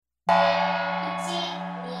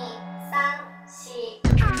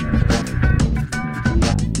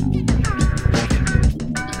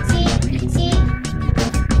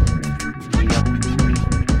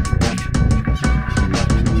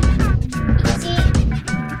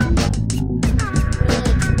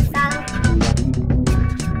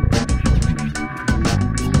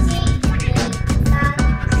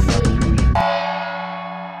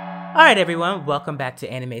right, everyone. Welcome back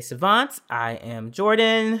to Anime Savants. I am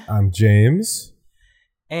Jordan. I'm James.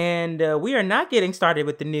 And we are not getting started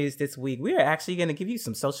with the news this week. We are actually going to give you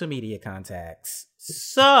some social media contacts.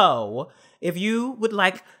 So, if you would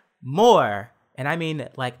like more, and I mean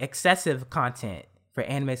like excessive content for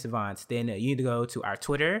Anime Savants, then you need to go to our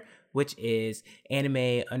Twitter, which is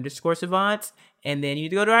anime_savants. And then you need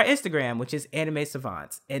to go to our Instagram, which is Anime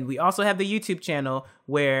Savants. And we also have the YouTube channel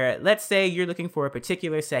where, let's say you're looking for a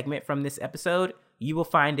particular segment from this episode, you will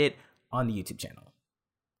find it on the YouTube channel.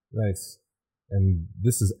 Nice. And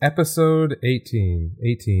this is episode 18.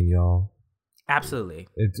 18, y'all. Absolutely.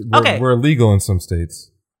 We're legal in some states.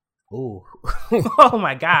 Ooh. Oh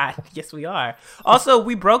my God. Yes, we are. Also,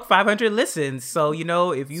 we broke 500 listens. So, you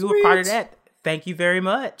know, if you were part of that, thank you very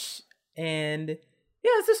much. And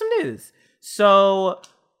yeah, let's do some news. So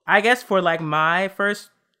I guess for like my first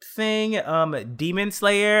thing, Demon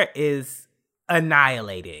Slayer is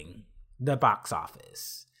annihilating the box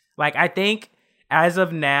office. Like, I think as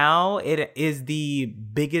of now, it is the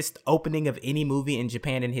biggest opening of any movie in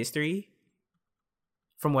Japan in history,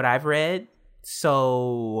 from what I've read.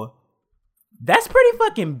 So that's pretty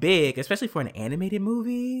fucking big, especially for an animated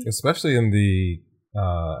movie. Especially in the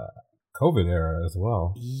COVID era as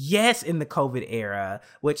well. Yes, in the COVID era,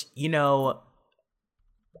 which, you know,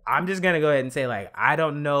 I'm just going to go ahead and say, like, I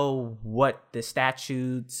don't know what the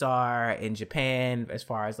statutes are in Japan as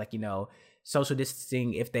far as, like, you know, social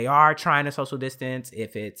distancing, if they are trying to social distance,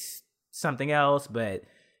 if it's something else. But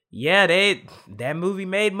yeah, that movie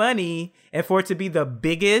made money. And for it to be the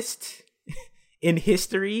biggest in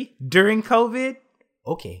history during COVID,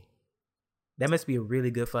 okay, that must be a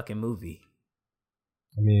really good fucking movie.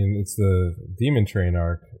 I mean, it's the Demon Train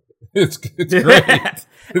arc. It's great.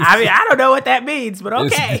 I mean, I don't know what that means, but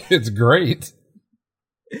okay. It's great.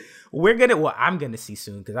 I'm gonna see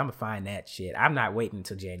soon because I'm gonna find that shit. I'm not waiting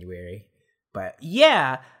until January. But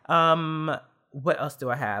yeah, what else do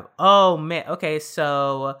I have? Oh man, okay,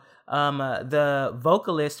 so the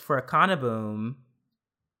vocalist for Kanaboom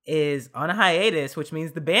is on a hiatus, which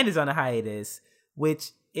means the band is on a hiatus,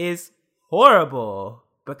 which is horrible.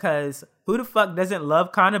 Because who the fuck doesn't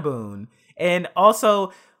love Kanaboom? And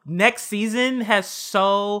also, next season has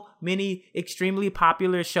so many extremely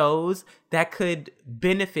popular shows that could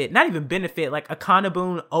benefit, not even benefit, like a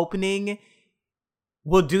Kanaboom opening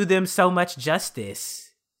will do them so much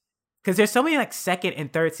justice. Because there's so many like second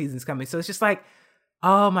and third seasons coming. So it's just like,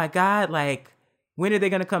 oh my God, like, when are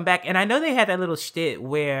they going to come back? And I know they had that little shit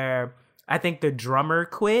where I think the drummer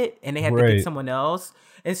quit and they had to get someone else.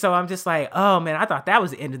 And so I'm just like, oh man, I thought that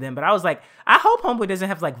was the end of them. But I was like, I hope Homeboy doesn't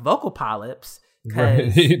have like vocal polyps.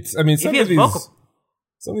 Right. I mean, some of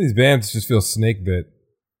these bands just feel snake bit.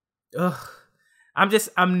 Ugh.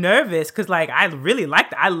 I'm nervous because like I really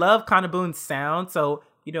I love Kanaboom's sound. So,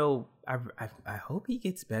 you know, I hope he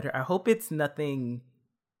gets better. I hope it's nothing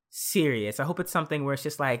serious. I hope it's something where it's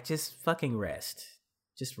just like, just fucking rest.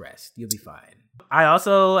 Just rest. You'll be fine. I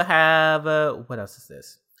also have, what else is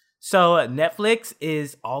this? So Netflix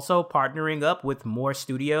is also partnering up with more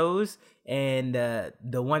studios, and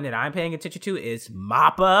the one that I'm paying attention to is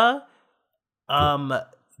MAPPA.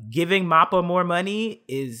 Giving MAPPA more money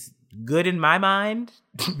is good in my mind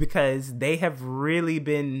because they have really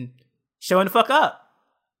been showing the fuck up.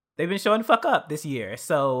 They've been showing the fuck up this year.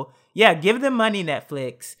 So yeah, give them money,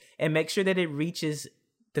 Netflix, and make sure that it reaches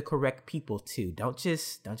the correct people too. Don't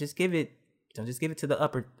just give it to the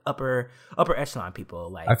upper echelon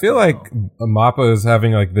people. Like, I feel like MAPPA is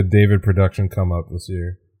having like the David production come up this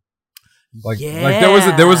year. Like there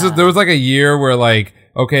was like a year where like,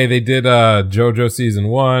 okay, they did JoJo season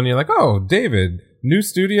 1. You're like, oh, David, new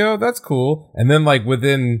studio, that's cool. And then like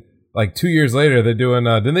within like 2 years later, they're doing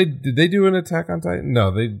did they do an Attack on Titan?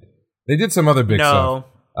 No, they did some other big stuff.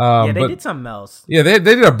 Yeah, they did something else. Yeah, they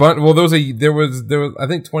did a bunch. Well, there was I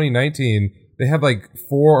think 2019. They had like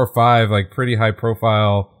 4 or 5 like pretty high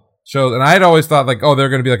profile shows, and I had always thought like, oh, they're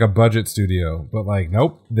going to be like a budget studio, but like,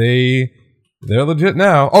 nope, they're legit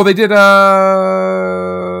now. Oh, they did.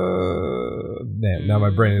 Damn, now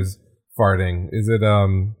my brain is farting. Is it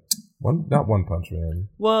not One Punch Man?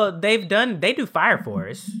 Well, they do Fire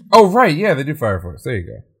Force. Oh right, yeah, they do Fire Force. There you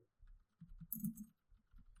go.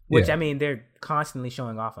 Which I mean, they're constantly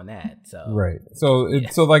showing off on that. So right, so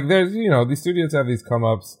so like there's these studios have these come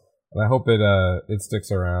ups. And I hope it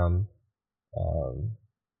sticks around.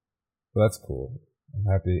 But that's cool. I'm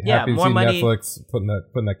happy. Yeah, happy to more see money. Netflix putting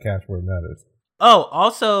that cash where it matters. Oh,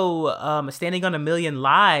 also, Standing on a Million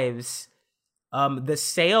Lives, the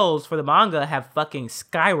sales for the manga have fucking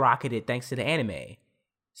skyrocketed thanks to the anime.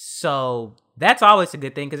 So that's always a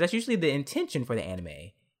good thing because that's usually the intention for the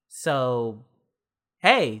anime. So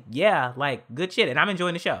hey, yeah, like good shit, and I'm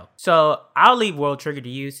enjoying the show. So I'll leave World Trigger to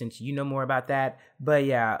you since you know more about that. But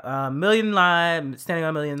yeah, Million Lives, Standing on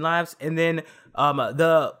a Million Lives, and then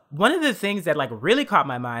the one of the things that like really caught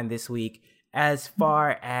my mind this week, as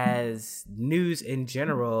far as news in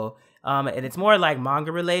general, and it's more like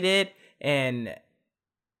manga related, and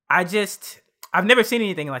I've never seen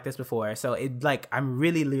anything like this before, so I'm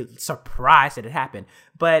really surprised that it happened.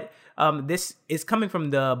 But this is coming from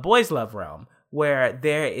the Boys Love realm, where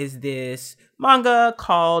there is this manga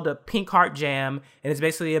called Pink Heart Jam, and it's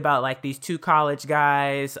basically about like these two college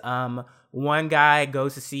guys. One guy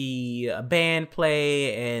goes to see a band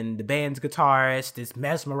play, and the band's guitarist is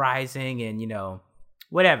mesmerizing, and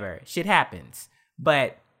whatever, shit happens.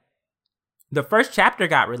 But the first chapter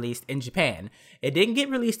got released in Japan. It didn't get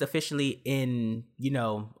released officially in,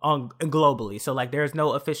 globally. So like there's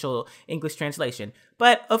no official English translation.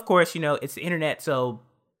 But of course, it's the internet, so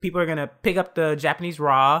people are going to pick up the Japanese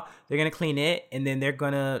raw, they're going to clean it, and then they're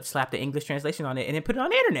going to slap the English translation on it and then put it on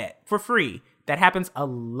the internet for free. That happens a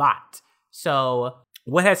lot. So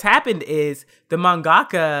what has happened is the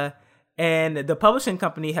mangaka and the publishing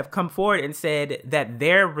company have come forward and said that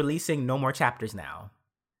they're releasing no more chapters now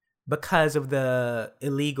because of the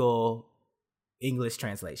illegal English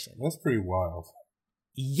translation. That's pretty wild.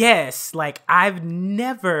 Yes, like I've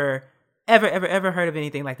never ever heard of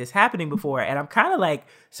anything like this happening before, and I'm kind of like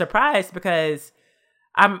surprised because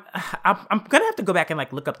I'm gonna have to go back and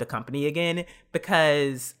like look up the company again,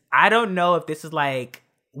 because I don't know if this is like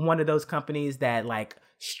one of those companies that like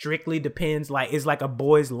strictly depends, like is like a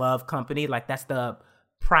boys love company, like that's the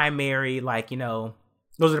primary, like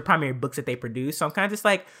those are the primary books that they produce. So I'm kind of just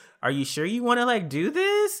like, are you sure you want to like do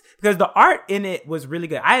this? Because the art in it was really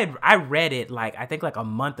good. I read it like I think like a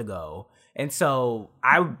month ago, and so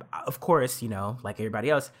I, of course, like everybody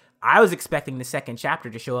else, I was expecting the second chapter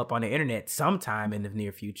to show up on the internet sometime in the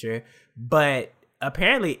near future, but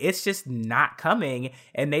apparently it's just not coming.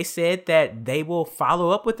 And they said that they will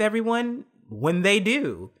follow up with everyone when they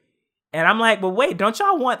do. And I'm like, well, wait, don't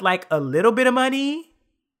y'all want like a little bit of money?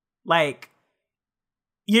 Like,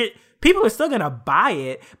 people are still going to buy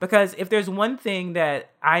it, because if there's one thing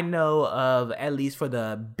that I know of, at least for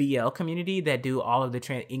the BL community that do all of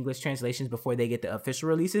the English translations before they get the official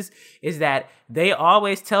releases, is that they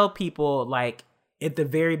always tell people, like, at the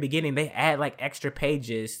very beginning, they add like extra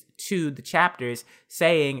pages to the chapters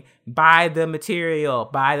saying, buy the material,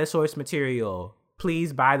 buy the source material,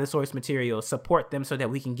 please buy the source material, support them so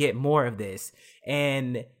that we can get more of this.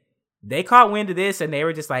 And they caught wind of this and they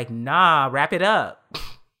were just like, nah, wrap it up.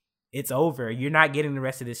 It's over. You're not getting the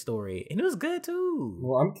rest of this story. And it was good too.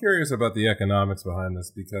 Well, I'm curious about the economics behind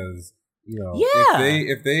this, because,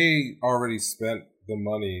 if they already spent the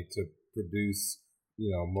money to produce,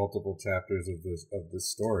 multiple chapters of this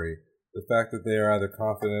story, the fact that they are either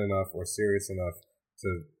confident enough or serious enough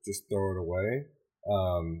to just throw it away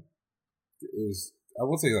is, I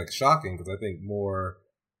won't say like shocking, because I think more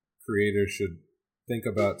creators should think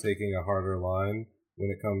about taking a harder line when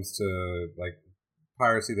it comes to like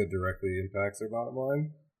piracy that directly impacts their bottom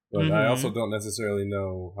line. But I also don't necessarily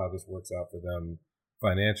know how this works out for them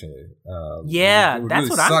financially. It that's really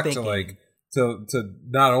what I'm thinking. To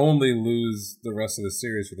not only lose the rest of the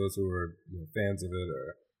series for those who are fans of it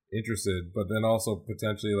or interested, but then also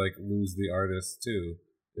potentially like lose the artists too,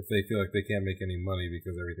 if they feel like they can't make any money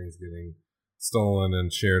because everything's getting stolen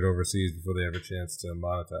and shared overseas before they have a chance to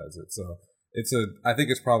monetize it. So I think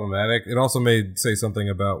it's problematic. It also may say something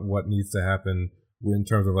about what needs to happen in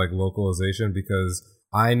terms of like localization, because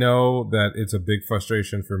I know that it's a big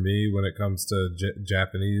frustration for me when it comes to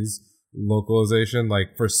Japanese localization.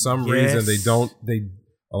 Like for some reason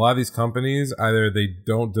a lot of these companies, either they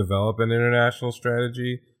don't develop an international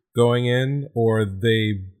strategy going in, or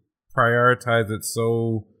they prioritize it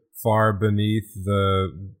so far beneath the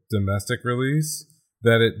domestic release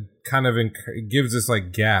that it kind of gives this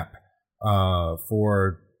like gap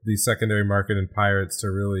for the secondary market and pirates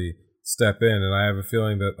to really step in. And I have a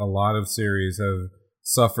feeling that a lot of series have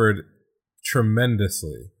suffered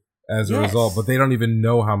tremendously as a result, but they don't even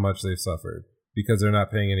know how much they've suffered because they're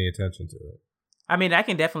not paying any attention to it. I mean, I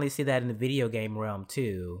can definitely see that in the video game realm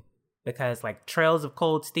too, because like Trails of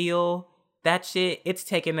Cold Steel, that shit, it's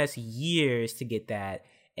taken us years to get that.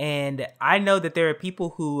 And I know that there are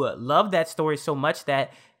people who love that story so much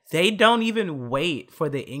that they don't even wait for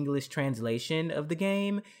the English translation of the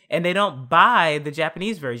game, and they don't buy the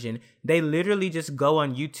Japanese version. They literally just go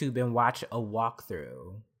on YouTube and watch a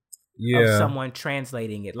walkthrough of someone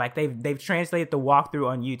translating it. Like they've translated the walkthrough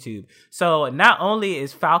on YouTube. So not only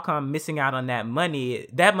is Falcom missing out on that money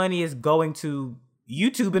is going to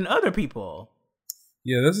YouTube and other people.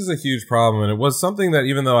 Yeah, this is a huge problem, and it was something that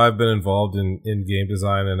even though I've been involved in game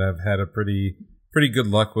design and I've had a pretty good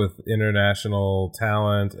luck with international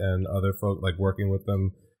talent and other folk like working with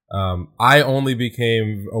them, I only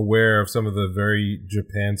became aware of some of the very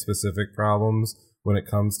Japan specific problems when it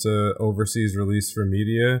comes to overseas release for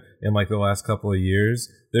media in like the last couple of years.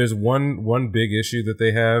 There's one big issue that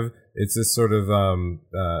they have. It's this sort of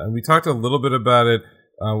and we talked a little bit about it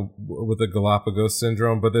with the Galapagos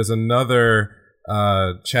syndrome, but there's another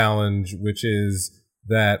challenge, which is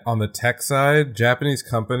that on the tech side, Japanese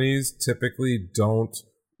companies typically don't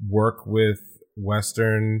work with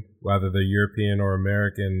Western, whether they're European or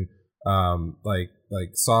American, like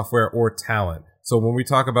software or talent. So when we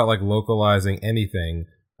talk about like localizing anything,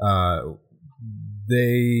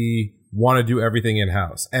 they want to do everything in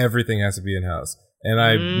house. Everything has to be in house. And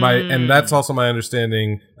and that's also my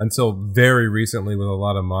understanding until very recently with a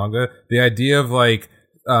lot of manga. The idea of like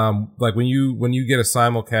when you get a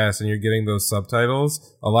simulcast and you're getting those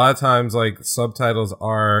subtitles, a lot of times like subtitles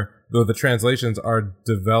though the translations are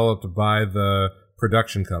developed by the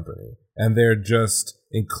production company and they're just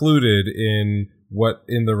included in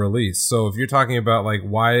the release. So if you're talking about like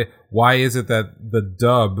why is it that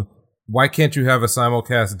why can't you have a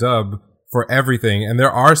simulcast dub for everything? And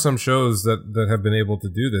there are some shows that have been able to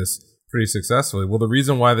do this pretty successfully. Well, the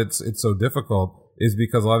reason why it's so difficult is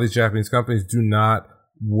because a lot of these Japanese companies do not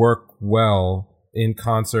work well in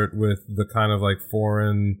concert with the kind of like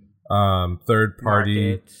foreign third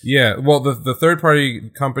party market. Yeah, well the third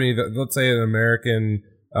party company that, let's say an American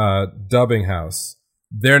dubbing house,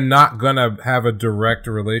 they're not gonna have a direct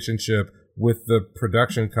relationship with the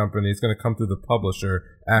production company. It's gonna come through the publisher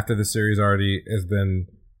after the series already has been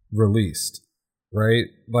released, right?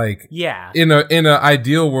 Like, yeah, in a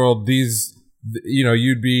ideal world, these, you know,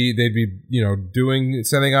 they'd be, you know,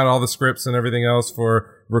 sending out all the scripts and everything else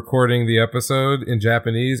for recording the episode in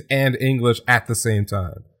Japanese and English at the same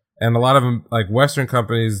time. And a lot of them, like Western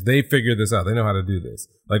companies, they figure this out. They know how to do this.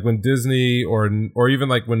 Like when Disney or even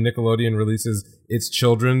like when Nickelodeon releases its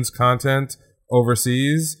children's content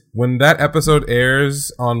overseas, when that episode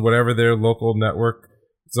airs on whatever their local network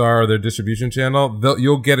or their distribution channel,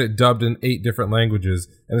 you'll get it dubbed in 8 different languages.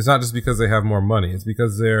 And it's not just because they have more money. It's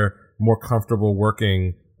because they're more comfortable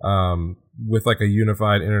working with like a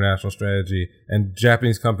unified international strategy. And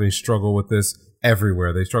Japanese companies struggle with this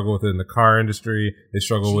everywhere. They struggle with it in the car industry. They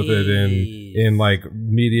struggle with it in like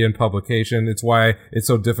media and publication. It's why it's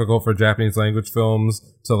so difficult for Japanese language films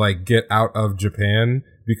to like get out of Japan,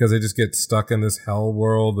 because they just get stuck in this hell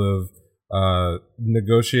world of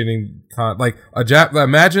negotiating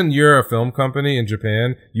imagine you're a film company in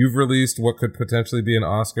Japan. You've released what could potentially be an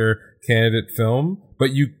Oscar candidate film,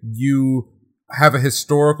 but you have a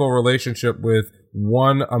historical relationship with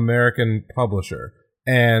one American publisher,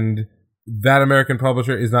 and that American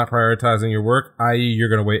publisher is not prioritizing your work, i.e. you're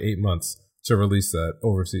going to wait 8 months to release that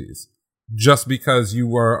overseas just because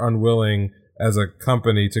you are unwilling as a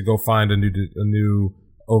company to go find a new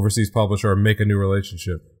overseas publisher or make a new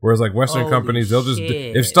relationship. Whereas like Western companies, they'll just,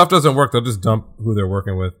 if stuff doesn't work, they'll just dump who they're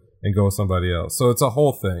working with and go with somebody else. So it's a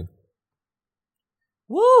whole thing.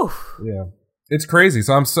 Woo! Yeah, it's crazy.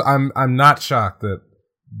 So I'm not shocked that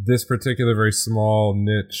this particular very small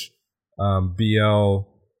niche BL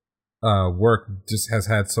work just has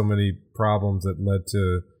had so many problems that led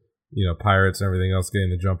to, you know, pirates and everything else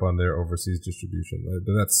getting the jump on their overseas distribution.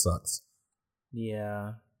 But that sucks.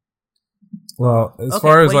 Yeah. Well, as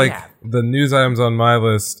far as like the news items on my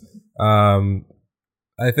list,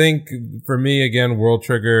 I think for me, again, World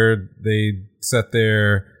Trigger, they set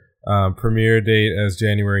their premiere date as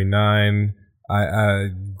January 9. I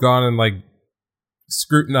gone and like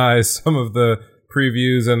scrutinized some of the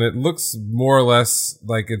previews, and it looks more or less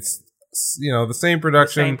like it's, you know, the same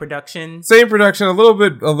production, a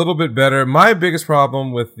little bit better. My biggest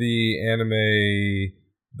problem with the anime,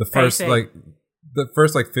 the first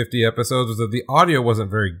 50 episodes, was that the audio wasn't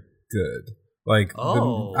very good. Like,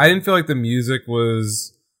 I didn't feel like the music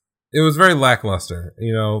was, it was very lackluster,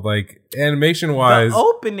 you know, like animation wise. The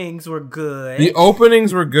openings were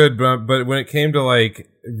good. But when it came to like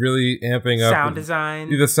really amping up sound design,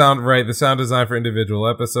 the sound design for individual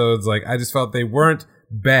episodes, like I just felt they weren't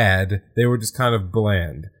bad, they were just kind of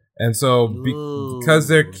bland. And so because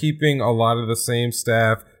they're keeping a lot of the same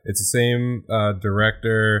staff, it's the same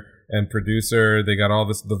director and producer, they got all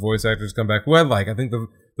the voice actors come back, who I think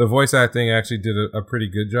the voice acting actually did a pretty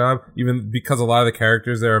good job, even because a lot of the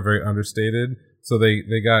characters there are very understated. So they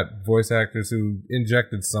got voice actors who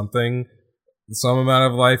injected some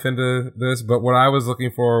amount of life into this. But what I was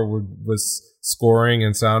looking for was scoring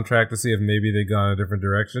and soundtrack to see if maybe they'd gone a different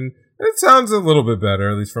direction. And it sounds a little bit better,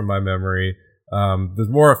 at least from my memory. There's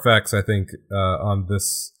more effects, I think, on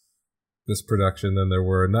this production than there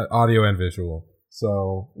were, not audio and visual.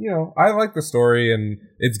 So, I like the story, and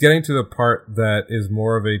it's getting to the part that is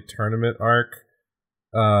more of a tournament arc.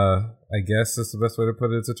 I guess that's the best way to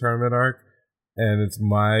put it. It's a tournament arc, and it's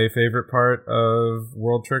my favorite part of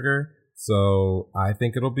World Trigger. So I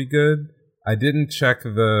think it'll be good. I didn't check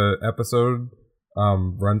the episode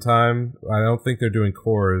runtime. I don't think they're doing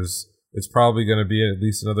cores. It's probably going to be at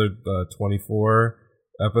least another 24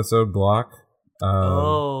 episode block.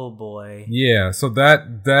 Oh boy. Yeah, so that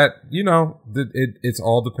it's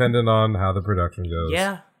all dependent on how the production goes.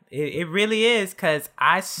 Yeah, it really is, because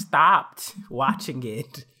I stopped watching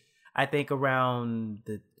it. I think around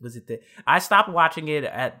I stopped watching it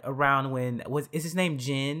at around when is his name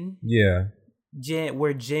Jin? Yeah.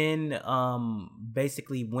 Where Jin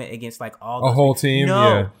basically went against like all a whole team.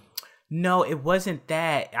 No, it wasn't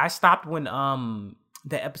that. I stopped when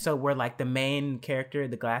the episode where like the main character,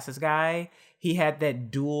 the glasses guy, he had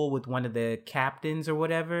that duel with one of the captains or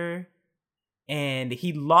whatever, and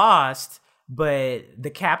he lost, but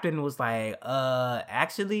the captain was like,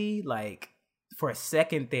 actually, like for a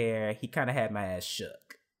second there, he kind of had my ass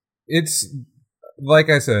shook. It's like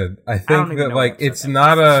I said, I think that like it's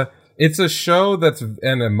a show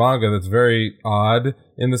and a manga that's very odd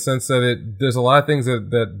in the sense that there's a lot of things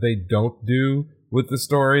that they don't do with the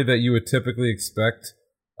story that you would typically expect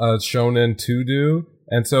a shonen to do.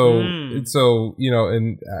 And so,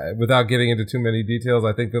 and without getting into too many details,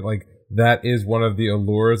 I think that like that is one of the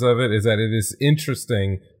allures of it, is that it is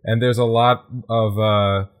interesting and there's a lot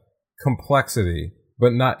of complexity,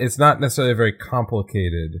 but it's not necessarily a very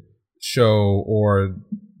complicated show or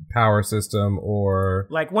power system, or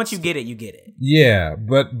like once you get it, you get it. Yeah,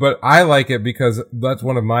 but I like it because that's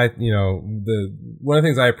one of my one of the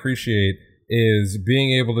things I appreciate is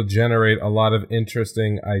being able to generate a lot of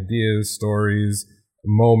interesting ideas, stories,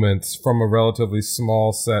 moments from a relatively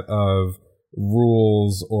small set of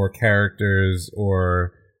rules or characters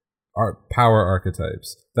or power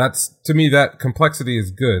archetypes. That's, to me, that complexity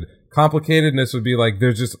is good. Complicatedness would be like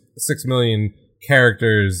there's just 6 million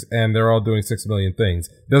characters and they're all doing 6 million things.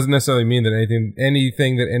 It doesn't necessarily mean that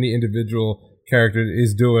anything that any individual character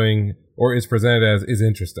is doing or is presented as is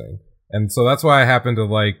interesting. And so that's why I happen to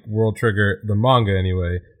like World Trigger, the manga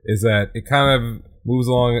anyway, is that it kind of moves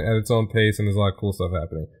along at its own pace and there's a lot of cool stuff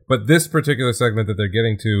happening. But this particular segment that they're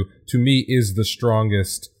getting to me, is the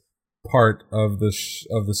strongest part of the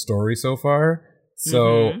story so far.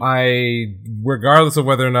 So regardless of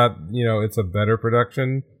whether or not, it's a better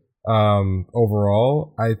production,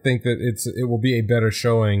 overall, I think that it will be a better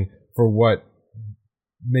showing for what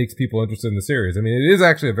makes people interested in the series. I mean, it is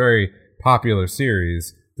actually a very popular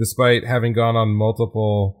series, despite having gone on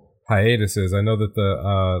multiple hiatuses. I know that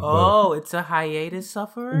it's a hiatus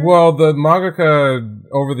sufferer? Well, the mangaka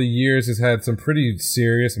over the years has had some pretty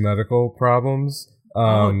serious medical problems.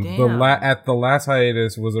 Damn. The last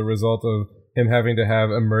hiatus was a result of him having to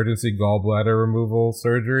have emergency gallbladder removal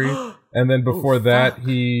surgery. And then before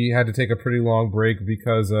he had to take a pretty long break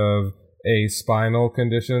because of a spinal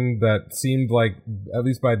condition that seemed like, at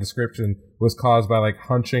least by description, was caused by like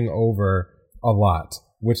hunching over a lot.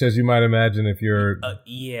 Which, as you might imagine, if you're...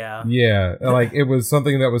 Yeah, like, it was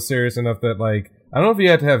something that was serious enough that, like, I don't know if he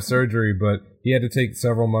had to have surgery, but he had to take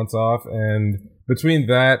several months off, and between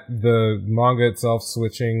that, the manga itself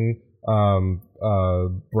switching,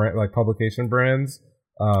 publication brands...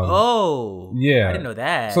 yeah. I didn't know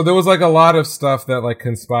that. So there was, like, a lot of stuff that, like,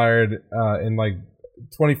 conspired in, like,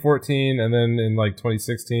 2014, and then in, like,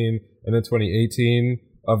 2016, and then 2018...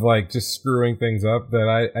 of like just screwing things up, that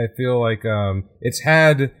I feel like it's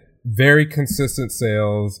had very consistent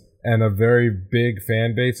sales and a very big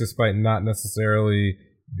fan base despite not necessarily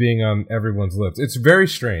being on everyone's lips. It's very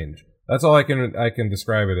strange. That's all I can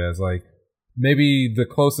describe it as. Like, maybe the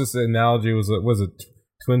closest analogy was a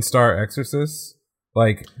Twin Star Exorcist.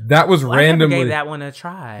 Like, that was randomly... I never gave that one a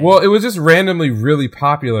try. Well, it was just randomly really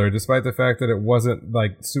popular, despite the fact that it wasn't,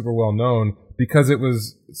 like, super well known, because it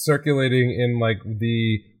was circulating in, like,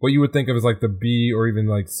 what you would think of as, like, the B or even,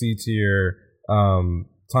 like, C tier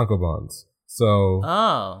tankobons. So...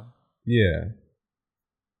 Oh. Yeah.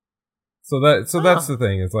 So that's the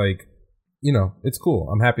thing. It's like, it's cool.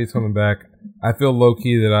 I'm happy it's coming back. I feel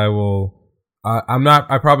low-key that I will...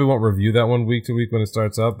 I probably won't review that one week to week when it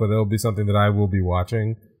starts up, but it'll be something that I will be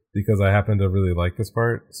watching because I happen to really like this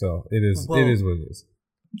part. So it is what it is.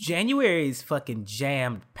 January is fucking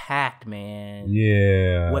jammed packed, man.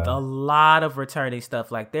 Yeah. With a lot of returning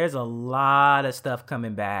stuff. Like, there's a lot of stuff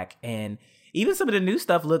coming back, and even some of the new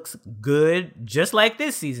stuff looks good, just like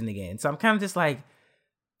this season again. So I'm kind of just like,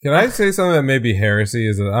 Can I say something that may be heresy?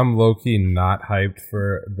 Is that I'm low-key not hyped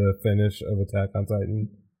for the finish of Attack on Titan.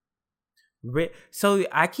 So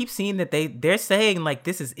I keep seeing that they're saying like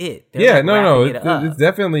this is it. They're yeah, like no, it's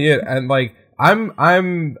definitely it. And like I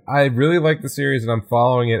really like the series and I'm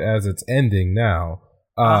following it as it's ending now.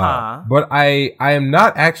 But I am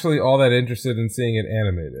not actually all that interested in seeing it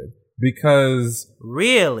animated because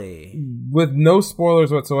really, with no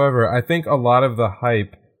spoilers whatsoever, I think a lot of the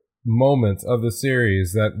hype moments of the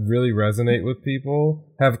series that really resonate with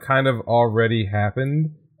people have kind of already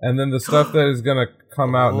happened. And then the stuff that is going to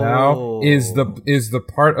come out now is the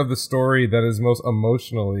part of the story that is most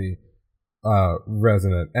emotionally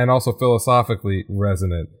resonant and also philosophically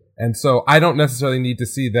resonant. And so I don't necessarily need to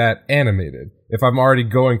see that animated if I'm already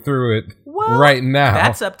going through it right now.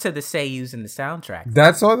 That's up to the seiyus and the soundtrack.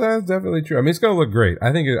 That's definitely true. I mean, it's going to look great.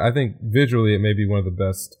 I think visually it may be one of the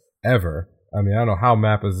best ever. I mean, I don't know how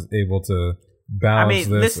Mappa's able to balance this.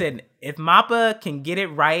 Listen, if Mappa can get it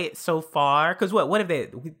right so far, because what if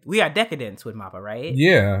we are Decadence with Mappa, right?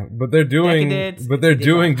 Yeah, but they're doing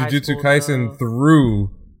Jujutsu Kaisen through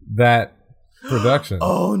that production.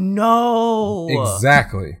 Oh no!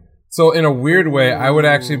 Exactly. So in a weird way, I would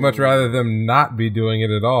actually much rather them not be doing it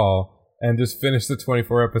at all and just finish the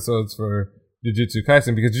 24 episodes for Jujutsu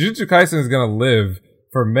Kaisen, because Jujutsu Kaisen is going to live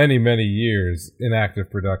for many, many years in active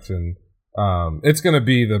production. It's going to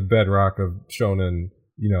be the bedrock of shonen,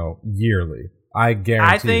 yearly. I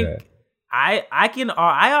guarantee that. I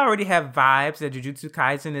already have vibes that Jujutsu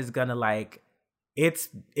Kaisen is going to it's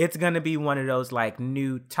going to be one of those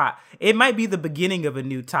new top. It might be the beginning of a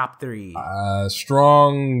new top 3.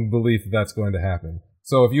 Strong belief that that's going to happen.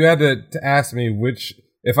 So if you had to ask me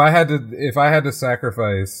if I had to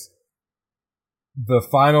sacrifice the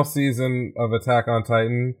final season of Attack on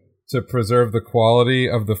Titan to preserve the quality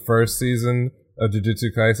of the first season of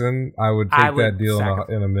Jujutsu Kaisen, I would take that deal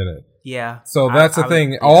in a minute. Yeah. So that's the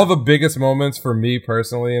thing. All the biggest moments for me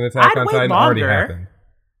personally in Attack on Titan already happened.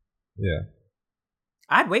 Yeah.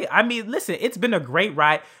 I'd wait. I mean, listen, it's been a great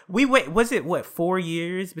ride. Was it 4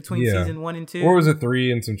 years between season 1 and 2? Or was it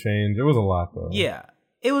 3 and some change? It was a lot though. Yeah.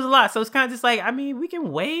 It was a lot, so it's kind of just we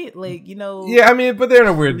can wait, Yeah, I mean, but they're in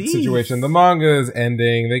a weird situation. The manga is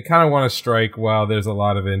ending. They kind of want to strike while there's a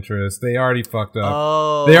lot of interest. They already fucked up.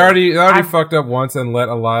 Oh, they already fucked up once and let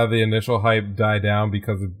a lot of the initial hype die down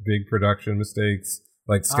because of big production mistakes,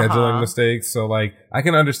 like scheduling mistakes. So, I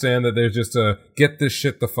can understand that there's just a get this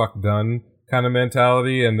shit the fuck done kind of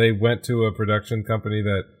mentality, and they went to a production company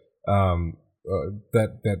that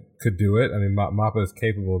that could do it. I mean, Mappa is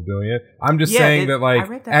capable of doing it. I'm just saying that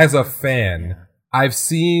as a fan, I've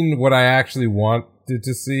seen what I actually wanted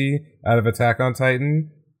to see out of Attack on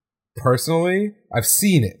Titan. Personally, I've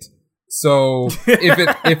seen it. So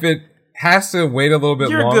if it has to wait a little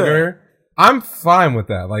bit longer, good. I'm fine with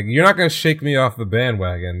that. You're not going to shake me off the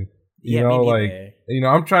bandwagon.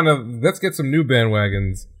 I'm trying to, let's get some new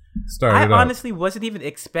bandwagons started. I honestly wasn't even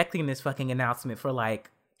expecting this fucking announcement for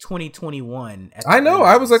 2021. I know.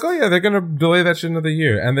 I was like, oh yeah, they're gonna delay that shit another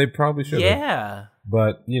year, and they probably should. Yeah.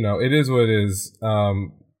 But it is what it is.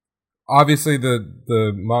 Obviously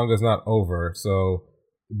the manga's not over, so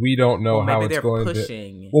we don't know how it's going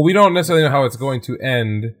to. Well, we don't necessarily know how it's going to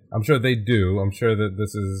end. I'm sure they do. I'm sure that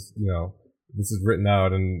this is written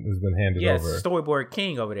out and has been handed over. Yeah, storyboard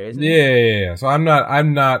king over there, isn't it? Yeah. So I'm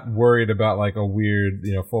not worried about a weird,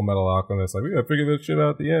 Full Metal Alchemist, we gotta figure this shit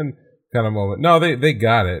out at the end kind of moment. No, they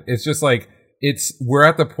got it. It's just we're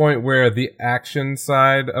at the point where the action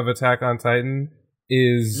side of Attack on Titan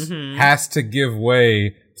has to give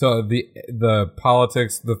way to the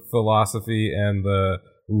politics, the philosophy, and the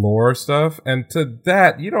lore stuff. And to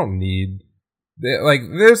that, you don't need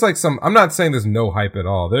there's some. I'm not saying there's no hype at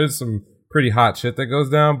all. There's some pretty hot shit that goes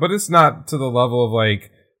down, but it's not to the level of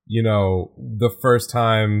the first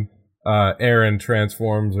time Eren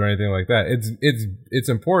transforms or anything like that. It's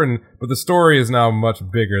important, but the story is now much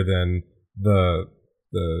bigger than the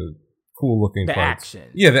cool looking parts. Action.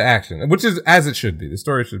 Yeah, the action, which is as it should be. The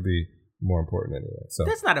story should be more important anyway. So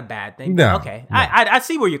that's not a bad thing. No, okay, no. I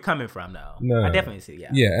see where you're coming from though. No, I definitely see. Yeah.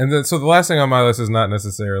 Yeah, and so the last thing on my list is not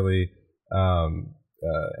necessarily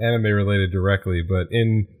anime related directly, but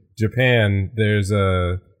in Japan, there's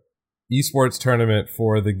a esports tournament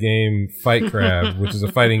for the game Fight Crab, which is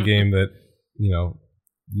a fighting game that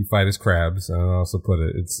you fight as crabs. I'll also put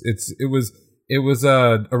it. It was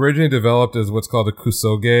originally developed as what's called a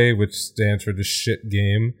kusoge, which stands for just shit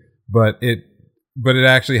game, but it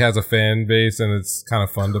actually has a fan base and it's kind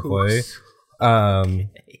of fun to play.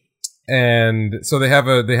 And so they have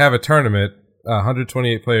a tournament, a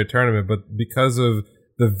 128 player tournament, but because of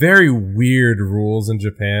the very weird rules in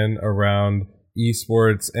Japan around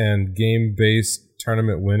esports and game-based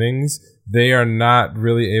tournament winnings, they are not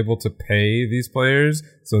really able to pay these players.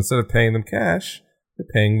 So instead of paying them cash, they're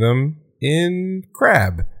paying them in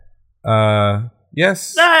crab.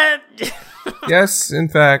 Yes. Yes, in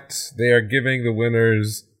fact, they are giving the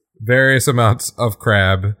winners various amounts of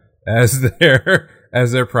crab as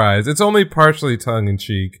their prize. It's only partially tongue in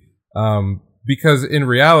cheek, because in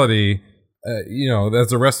reality, as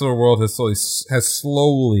the rest of the world has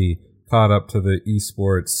slowly caught up to the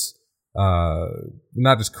esports,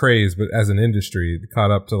 not just craze, but as an industry,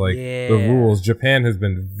 caught up to the rules. Japan has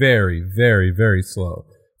been very, very, very slow.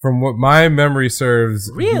 From what my memory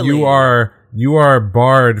serves, really? you are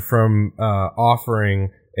barred from offering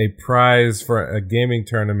a prize for a gaming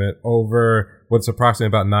tournament over what's approximately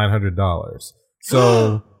about $900.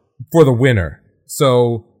 So for the winner.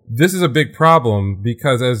 So this is a big problem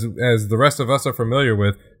because as the rest of us are familiar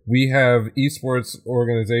with, we have esports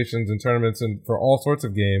organizations and tournaments and for all sorts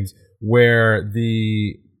of games where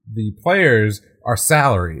the players are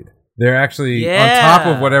salaried. They're actually on top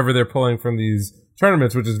of whatever they're pulling from these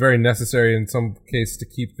tournaments, which is very necessary in some case to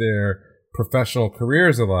keep their professional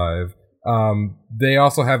careers alive. They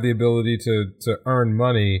also have the ability to earn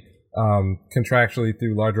money contractually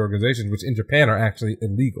through large organizations, which in Japan are actually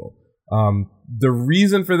illegal. The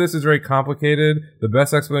reason for this is very complicated. The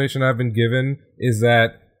best explanation I've been given is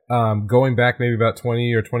that going back maybe about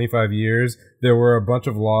 20 or 25 years, there were a bunch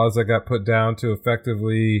of laws that got put down to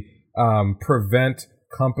effectively prevent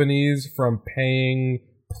companies from paying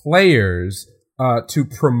players to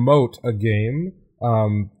promote a game.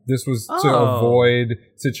 This was to avoid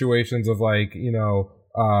situations of you're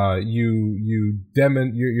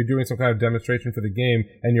doing some kind of demonstration for the game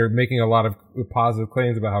and you're making a lot of positive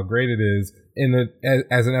claims about how great it is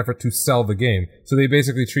as an effort to sell the game. So they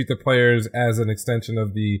basically treat the players as an extension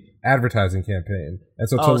of the advertising campaign. And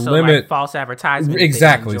so to limit false advertising.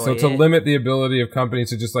 Exactly. So to limit the ability of companies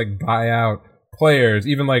to just buy out players,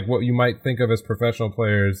 even what you might think of as professional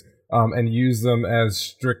players, and use them as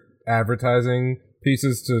strict advertising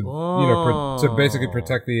pieces to to basically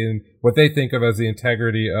protect what they think of as the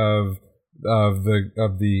integrity of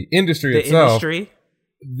the industry itself.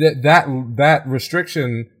 That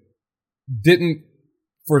restriction didn't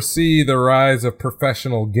foresee the rise of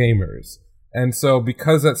professional gamers, and so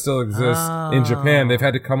because that still exists in Japan, they've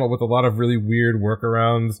had to come up with a lot of really weird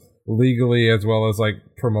workarounds legally as well as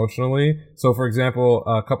promotionally. So, for example,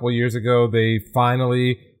 a couple of years ago, they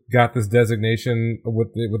finally got this designation, what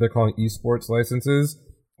they're calling esports licenses,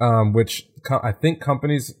 which I think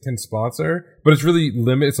companies can sponsor, but it's really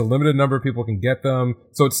limited. It's a limited number of people can get them,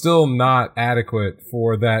 so it's still not adequate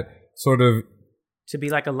for that sort of to be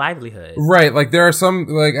a livelihood, right? There are some,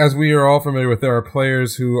 as we are all familiar with, there are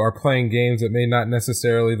players who are playing games that may not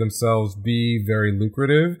necessarily themselves be very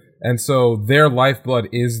lucrative, and so their lifeblood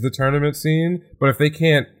is the tournament scene. But if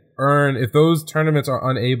if those tournaments are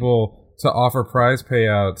unable to offer prize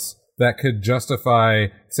payouts that could justify,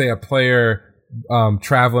 say, a player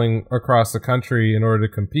traveling across the country in order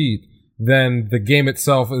to compete, then the game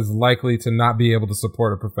itself is likely to not be able to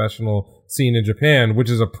support a professional scene in Japan, which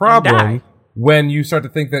is a problem when you start to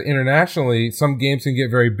think that internationally some games can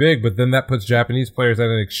get very big, but then that puts Japanese players at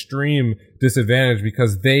an extreme disadvantage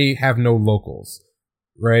because they have no locals,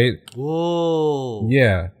 right? Whoa.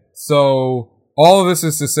 Yeah. So all of this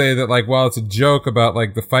is to say that, while it's a joke about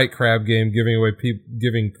the Fight Crab game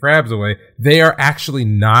giving crabs away, they are actually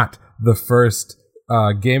not the first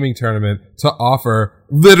gaming tournament to offer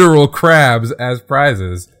literal crabs as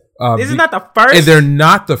prizes. This is not the first. They're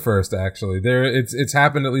not the first, actually. It's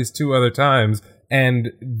happened at least 2 other times,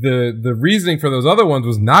 and the reasoning for those other ones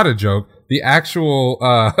was not a joke. The actual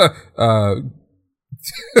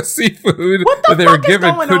seafood that they were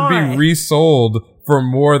given could be resold for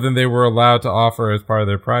more than they were allowed to offer as part of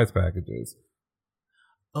their prize packages.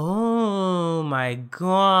 Oh my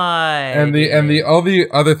god! And the only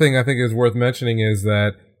other thing I think is worth mentioning is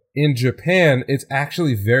that in Japan, it's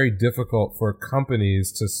actually very difficult for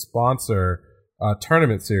companies to sponsor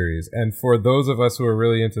tournament series. And for those of us who are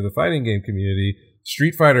really into the fighting game community,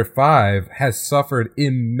 Street Fighter V has suffered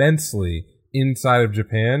immensely inside of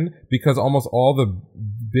Japan because almost all the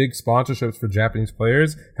big sponsorships for Japanese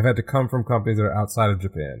players have had to come from companies that are outside of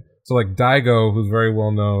Japan. So Daigo, who's very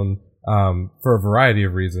well known for a variety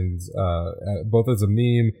of reasons, both as a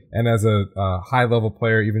meme and as a high-level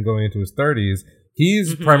player, even going into his 30s,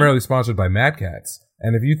 he's primarily sponsored by Mad Catz.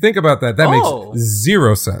 And if you think about that, makes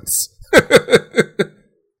 0 sense.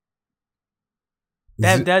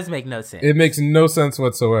 That does make no sense. It makes no sense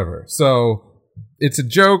whatsoever. So it's a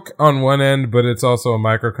joke on one end, but it's also a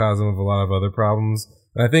microcosm of a lot of other problems.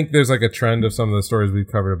 And I think there's like a trend of some of the stories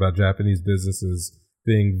we've covered about Japanese businesses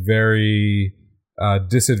being very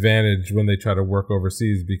disadvantaged when they try to work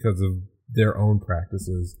overseas because of their own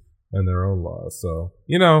practices and their own laws. So,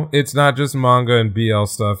 it's not just manga and BL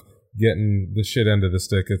stuff getting the shit end of the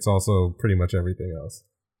stick. It's also pretty much everything else.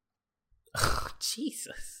 Oh,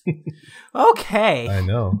 Jesus. Okay. I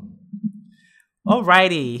know.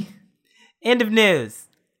 Alrighty. End of news.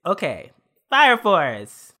 Okay. Fire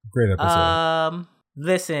Force. Great episode.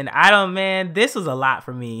 Listen, this was a lot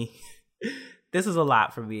for me.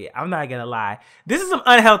 I'm not gonna lie. This is some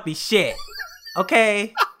unhealthy shit.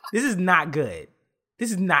 Okay? This is not good.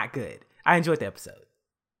 I enjoyed the episode.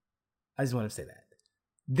 I just want to say that.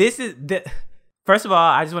 First of all,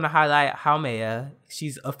 I just want to highlight Haumea.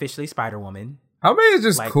 She's officially Spider-Woman. Haumea is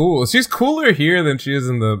just cool. She's cooler here than she is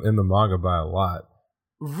in the manga by a lot.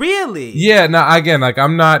 Really? Yeah, now again,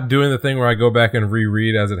 I'm not doing the thing where I go back and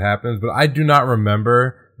reread as it happens, but I do not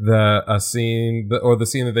remember the scene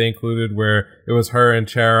that they included where it was her and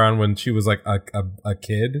Charon when she was like a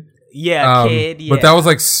kid. Yeah, kid. Yeah. But that was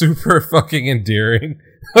like super fucking endearing.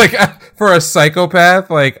 For a psychopath,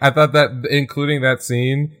 I thought that including that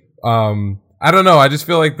scene, I don't know. I just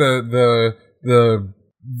feel like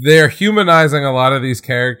they're humanizing a lot of these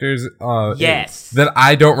characters. Yes. That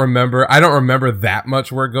I don't remember. I don't remember that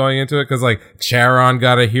much work going into it because Charon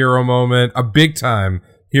got a hero moment, a big time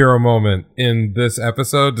hero moment in this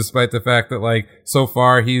episode, despite the fact that so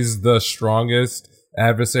far he's the strongest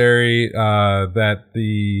adversary that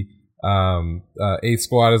the 8th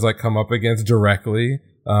Squad has come up against directly.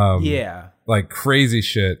 Crazy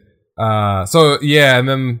shit. So yeah, and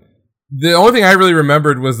then the only thing I really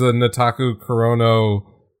remembered was the Nataku Kurono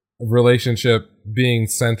relationship being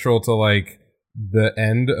central to the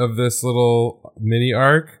end of this little mini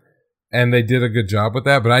arc, and they did a good job with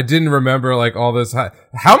that. But I didn't remember all this.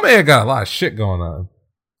 Haumea got a lot of shit going on.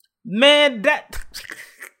 Man,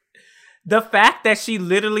 the fact that she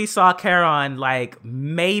literally saw Charon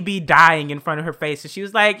maybe dying in front of her face, and she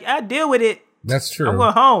was like, "I deal with it. That's true. I'm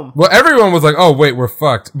going home." Well, everyone was like, "Oh wait, we're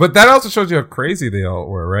fucked." But that also shows you how crazy they all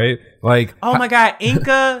were, right? Oh my god,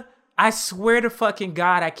 Inca! I swear to fucking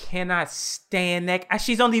God, I cannot stand that.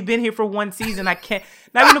 She's only been here for one season. I can't,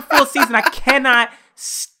 not even a full season. I cannot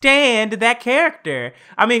stand that character.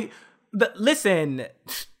 I mean, listen,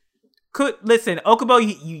 Okubo,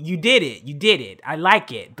 you did it. You did it. I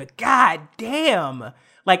like it. But god damn.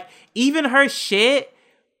 Even her shit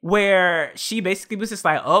where she basically was just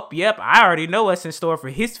 "Oh, yep, I already know what's in store for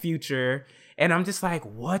his future." And I'm just like,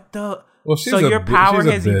 what the? Well, so your power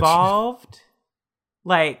has evolved?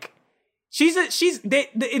 I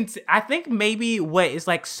think maybe what is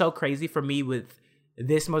so crazy for me with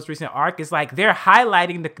this most recent arc is they're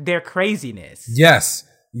highlighting their craziness. Yes.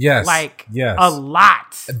 Yes. Yes. A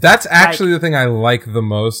lot. That's actually the thing I like the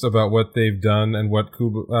most about what they've done and what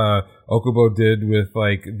Okubo did with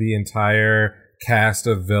the entire cast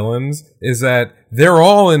of villains is that they're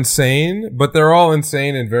all insane, but they're all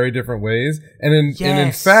insane in very different ways. And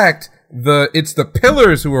in fact, it's the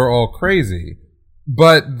pillars who are all crazy.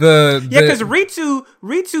 But because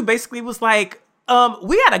Ritu basically was we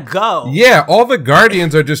gotta go. Yeah, all the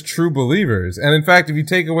Guardians are just true believers. And in fact, if you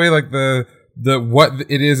take away the what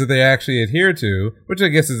it is that they actually adhere to, which I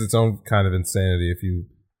guess is its own kind of insanity if you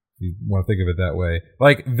want to think of it that way.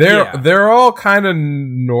 They're all kind of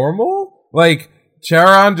normal.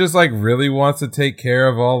 Charon just really wants to take care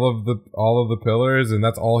of all of the pillars, and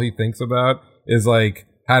that's all he thinks about is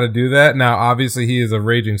how to do that. Now, obviously, he is a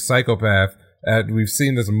raging psychopath. We've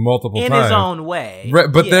seen this multiple times in his own way,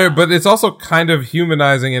 right? But but it's also kind of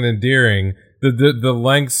humanizing and endearing the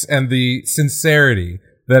lengths and the sincerity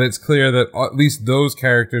that it's clear that at least those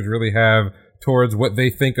characters really have towards what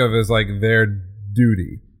they think of as their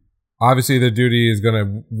duty. Obviously, their duty is going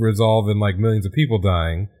to resolve in millions of people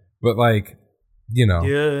dying, but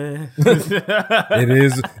yeah. It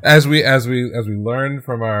is as we learned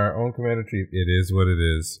from our own Commander Chief. It is what it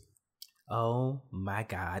is. Oh my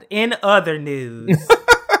god! In other news,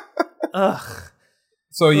 ugh.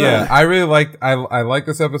 So yeah, I really I like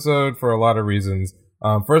this episode for a lot of reasons.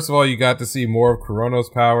 First of all, you got to see more of Kurono's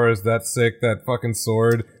powers. That's sick. That fucking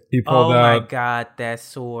sword he pulled out. Oh my god, that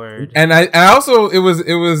sword! And I also it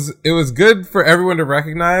was good for everyone to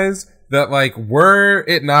recognize that were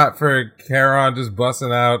it not for Charon just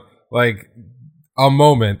busting out a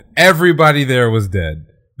moment, everybody there was dead.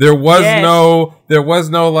 There was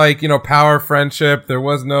no power friendship. There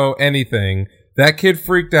was no anything. That kid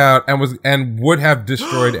freaked out and would have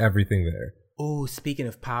destroyed everything there. Oh, speaking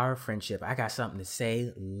of power friendship, I got something to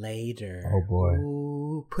say later. Oh boy.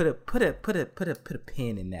 Ooh, put a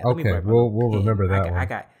pin in that. Okay, we'll remember that one.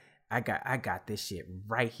 I got this shit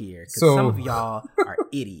right here because some of y'all are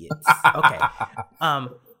idiots. Okay.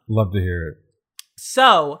 Love to hear it.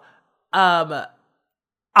 So,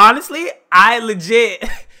 honestly, I legit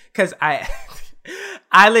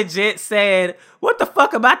said, what the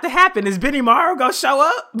fuck about to happen? Is Benny Morrow gonna show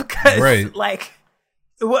up? Because like,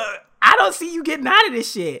 I don't see you getting out of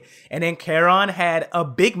this shit. And then Charon had a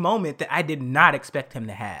big moment that I did not expect him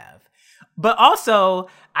to have. But also,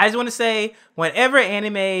 I just want to say,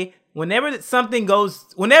 whenever something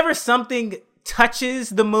touches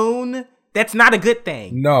the moon, that's not a good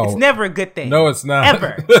thing. No. It's never a good thing. No, it's not.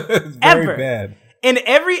 Ever. It's very Ever. bad. In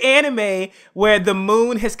every anime where the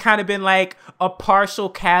moon has kind of been like a partial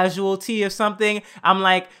casualty of something, I'm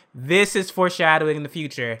like, this is foreshadowing the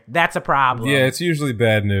future. That's a problem. Yeah, it's usually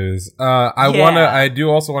bad news. I do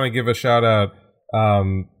also want to give a shout out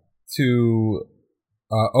to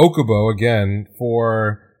Okubo again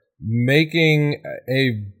for making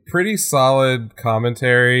a pretty solid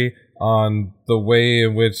commentary on the way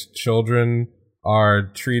in which children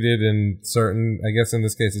are treated in certain, I guess in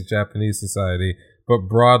this case it's Japanese society, but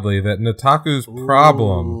broadly, that Nataku's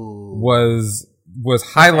problem was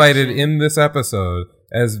highlighted in this episode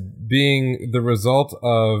as being the result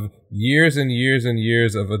of years and years and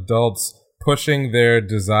years of adults pushing their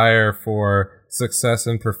desire for success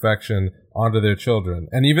and perfection onto their children.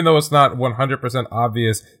 And even though it's not 100%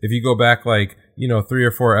 obvious, if you go back 3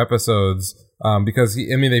 or 4 episodes, because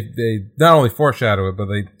they not only foreshadow it, but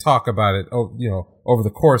they talk about it, over the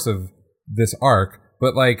course of this arc.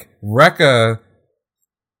 But Rekka,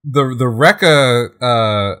 the Rekka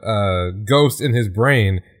ghost in his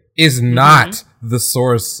brain is not the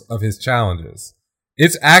source of his challenges.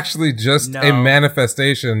 It's actually just a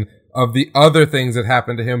manifestation of the other things that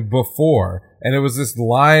happened to him before. And it was this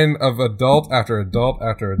line of adult after adult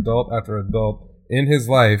after adult after adult in his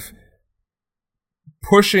life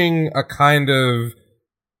pushing a kind of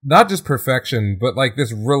not just perfection, but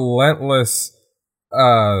this relentless,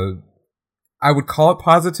 I would call it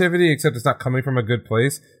positivity, except it's not coming from a good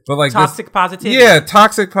place. But toxic positivity. Yeah,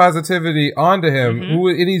 toxic positivity onto him.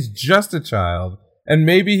 And he's just a child. And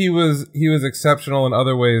maybe he was exceptional in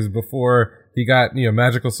other ways before he got,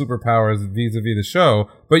 magical superpowers vis-a-vis the show.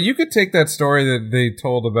 But you could take that story that they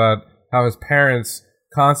told about how his parents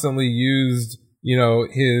constantly used,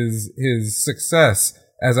 his success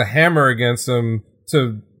as a hammer against him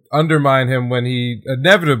to undermine him when he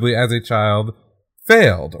inevitably, as a child,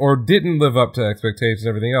 failed or didn't live up to expectations and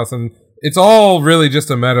everything else. And it's all really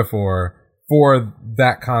just a metaphor for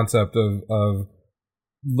that concept of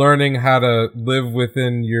learning how to live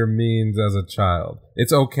within your means as a child.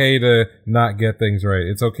 It's okay to not get things right.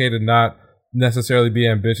 It's okay to not necessarily be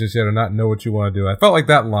ambitious yet or not know what you want to do. I felt like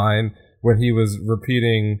that line when he was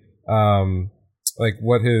repeating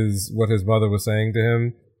what his mother was saying to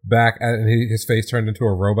him back, and his face turned into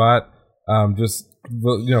a robot.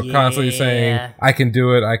 Constantly saying, I can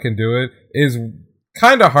do it, is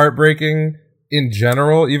kind of heartbreaking in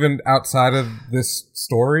general, even outside of this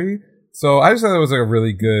story. So I just thought it was a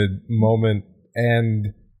really good moment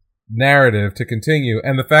and narrative to continue.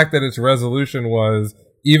 And the fact that its resolution was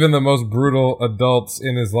even the most brutal adults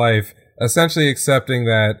in his life essentially accepting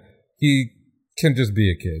that he can just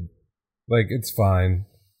be a kid. It's fine.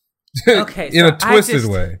 Okay. In a twisted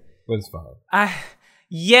way, but it's fine.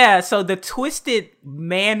 Yeah, so the twisted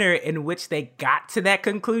manner in which they got to that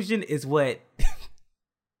conclusion is what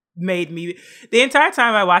made me... The entire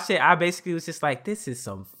time I watched it, I basically was just like, this is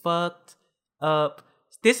some fucked up...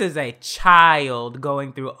 This is a child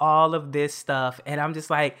going through all of this stuff, and I'm just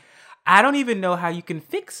like, I don't even know how you can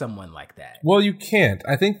fix someone like that. Well, you can't.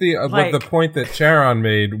 I think what the point that Charon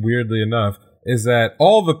made, weirdly enough, is that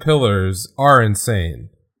all the pillars are insane.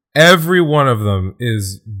 Every one of them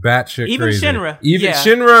is batshit even crazy. Shinra.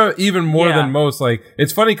 Shinra, even more than most.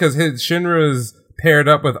 It's funny because Shinra's paired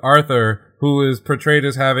up with Arthur, who is portrayed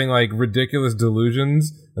as having ridiculous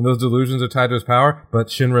delusions, and those delusions are tied to his power. But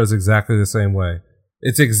Shinra is exactly the same way.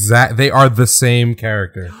 They are the same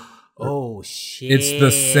character. Oh shit! It's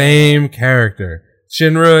the same character.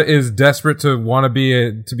 Shinra is desperate to want to be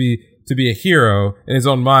a hero in his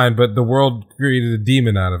own mind, but the world created a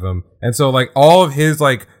demon out of him. And so all of his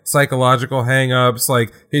psychological hang-ups,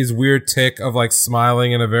 his weird tick of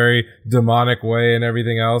smiling in a very demonic way and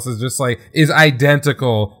everything else is just is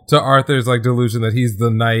identical to Arthur's delusion that he's a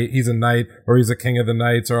knight or he's a king of the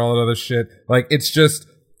knights or all that other shit. It's just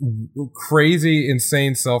crazy,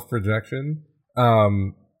 insane self-projection.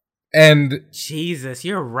 And Jesus,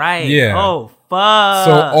 you're right. Yeah. Oh, fuck.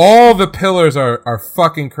 So all the pillars are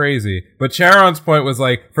fucking crazy. But Charon's point was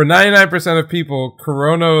for 99% of people,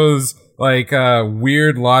 Kurono's like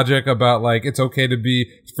weird logic about like it's okay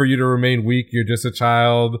for you to remain weak, you're just a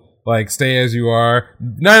child, like stay as you are.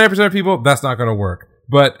 99% of people, that's not going to work.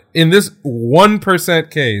 But in this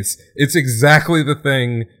 1% case, it's exactly the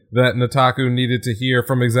thing that Nataku needed to hear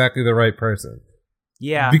from exactly the right person.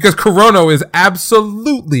 Yeah. Because Kurono is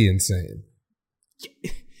absolutely insane.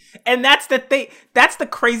 And that's the thing. That's the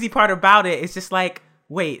crazy part about it. It's just like,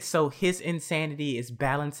 wait, so his insanity is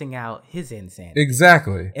balancing out his insanity.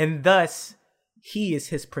 Exactly. And thus, he is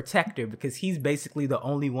his protector because he's basically the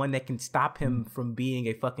only one that can stop him from being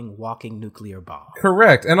a fucking walking nuclear bomb.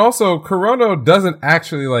 Correct. And also, Kurono doesn't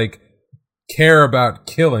actually, like, care about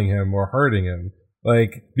killing him or hurting him.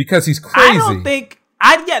 Like, because he's crazy.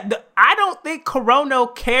 I don't think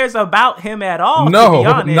Kurono cares about him at all. No, to be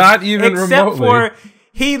honest, not even except remotely.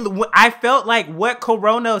 I felt like what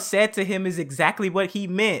Kurono said to him is exactly what he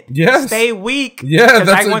meant. Yes. Stay weak. Yeah, because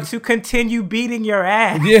I want to continue beating your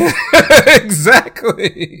ass. Yeah,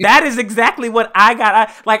 exactly. That is exactly what I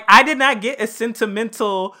got. I did not get a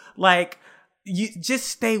sentimental, like, you just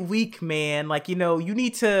stay weak, man. Like, you know, you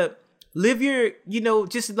need to live your, you know,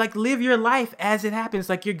 just like live your life as it happens.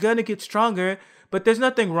 Like, you're gonna get stronger. But there's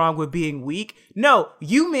nothing wrong with being weak. No,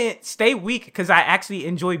 you meant stay weak because I actually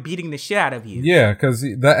enjoy beating the shit out of you. Yeah, because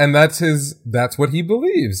that's what he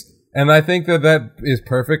believes. And I think that is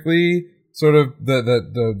perfectly sort of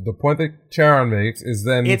the point that Charon makes is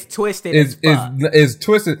then it's twisted. Is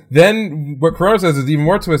twisted. Then what Kurono says is even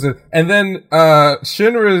more twisted. And then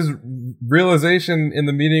Shinra's realization in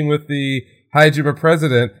the meeting with the Haijima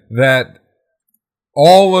president that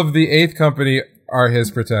all of the 8th Company are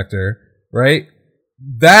his protector, right?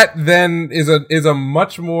 That then is a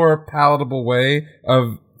much more palatable way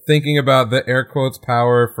of thinking about the air quotes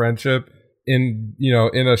power of friendship in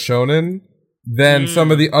a shonen than some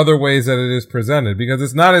of the other ways that it is presented, because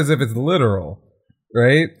it's not as if it's literal,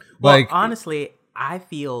 right? Well, like honestly, I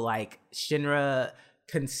feel like Shinra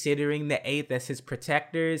considering the 8th as his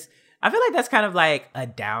protectors, I feel like that's kind of like a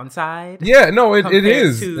downside. Yeah, no, it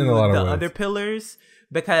is in a lot of ways. The other pillars,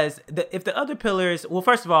 because if the other pillars, well,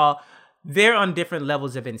 first of all, they're on different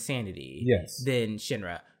levels of insanity than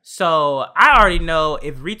Shinra. So I already know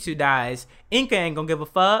if Ritsu dies, Inka ain't gonna give a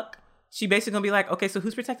fuck. She basically gonna be like, okay, so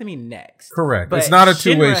who's protecting me next? Correct. But it's not a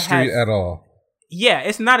two-way street at all. Yeah,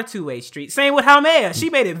 it's not a two-way street. Same with Haumea.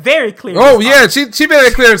 She made it very clear. Oh, yeah, she made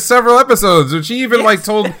it clear in several episodes. She even like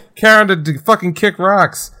told Karen to fucking kick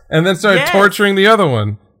rocks and then started torturing the other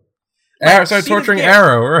one. Started torturing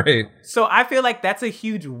Arrow, right? So I feel like that's a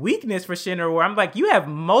huge weakness for Shinra, where I'm like, you have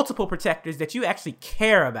multiple protectors that you actually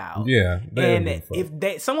care about. Yeah, and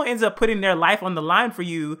if someone ends up putting their life on the line for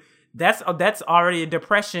you, that's already a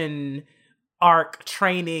depression arc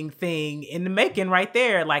training thing in the making right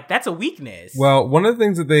there. Like, that's a weakness. Well, one of the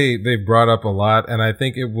things that they brought up a lot, and I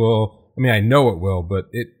think it will. I mean, I know it will, but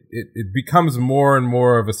it becomes more and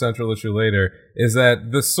more of a central issue later. Is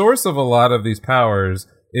that the source of a lot of these powers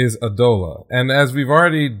is Adola. And as we've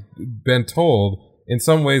already been told, in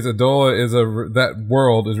some ways Adola is that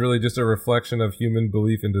world is really just a reflection of human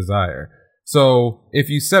belief and desire. So if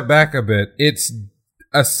you step back a bit, it's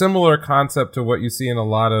a similar concept to what you see in a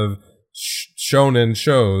lot of shonen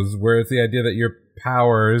shows, where it's the idea that your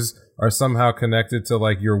powers are somehow connected to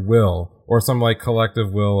like your will or some like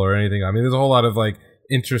collective will or anything. I mean, there's a whole lot of like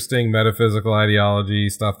interesting metaphysical ideology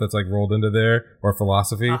stuff that's like rolled into there, or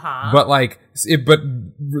philosophy. But but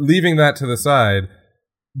leaving that to the side,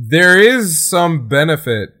 there is some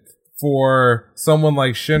benefit for someone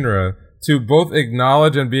like Shinra to both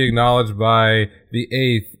acknowledge and be acknowledged by the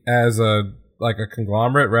 8th as a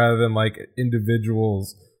conglomerate rather than like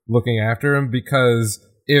individuals looking after him, because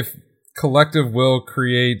if collective will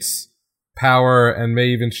creates power and may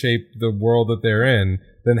even shape the world that they're in,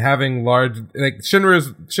 then having large, like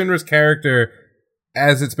Shinra's character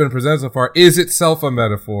as it's been presented so far is itself a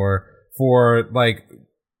metaphor for like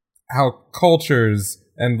how cultures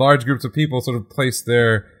and large groups of people sort of place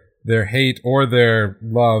their hate or their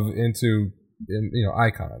love into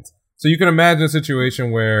icons. So you can imagine a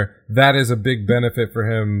situation where that is a big benefit for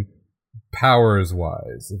him powers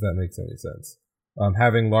wise, if that makes any sense.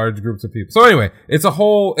 Having large groups of people. So anyway, it's a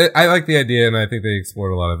whole, I like the idea, and I think they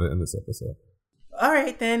explored a lot of it in this episode. All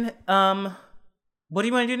right, then. What do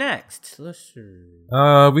you want to do next? Let's see.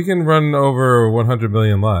 We can run over 100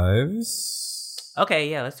 million lives.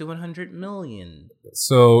 Okay, yeah, let's do 100 million.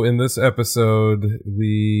 So in this episode,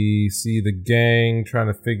 we see the gang trying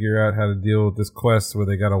to figure out how to deal with this quest where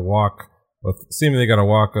they got to walk, seemingly got to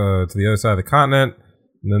walk to the other side of the continent,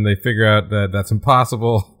 and then they figure out that that's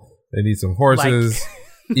impossible. They need some horses.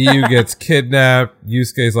 EU gets kidnapped.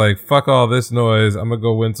 Yusuke's like, fuck all this noise. I'm gonna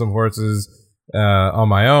go win some horses. on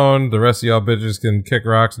my own. The rest of y'all bitches can kick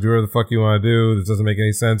rocks, do whatever the fuck you want to do. This doesn't make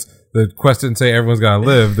any sense. The quest didn't say everyone's got to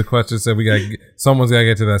live. The quest just said someone's got to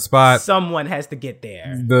get to that spot. Someone has to get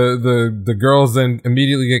there. The girls then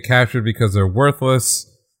immediately get captured because they're worthless.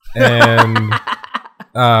 And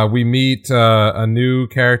we meet a new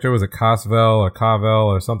character. Was it Cosvel or Cavell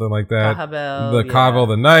or something like that? Cavell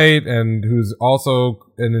the Knight, and who's also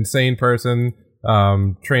an insane person.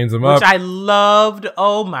 Trains them up, which I loved.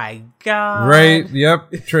 Oh my god! Right?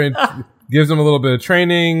 Yep. Gives them a little bit of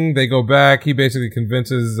training. They go back. He basically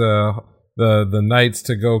convinces the knights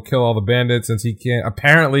to go kill all the bandits, since he can't.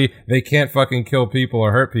 Apparently, they can't fucking kill people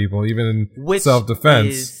or hurt people, even in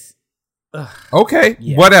self-defense. Okay,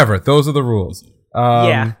 yeah. Whatever. Those are the rules.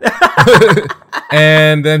 Yeah.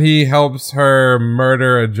 And then he helps her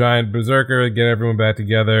murder a giant berserker, get everyone back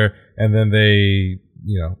together, and then they,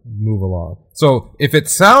 move along. So if it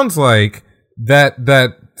sounds like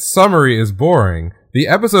that summary is boring, the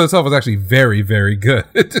episode itself was actually very, very good.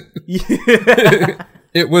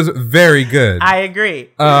 It was very good. I agree.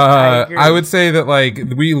 I would say that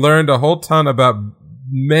we learned a whole ton about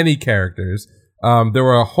many characters. There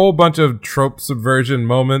were a whole bunch of trope subversion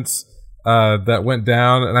moments that went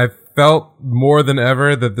down, and I felt more than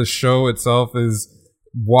ever that the show itself is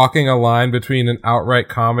walking a line between an outright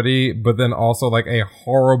comedy, but then also a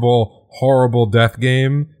horrible, horrible death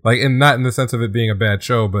game. And not in the sense of it being a bad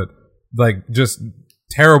show, but just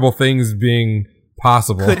terrible things being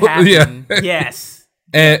possible. Could happen. Yeah. Yes.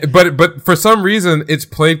 But for some reason it's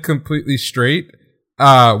played completely straight,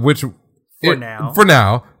 which for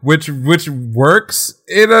now, which works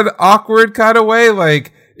in an awkward kind of way.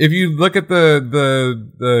 If you look at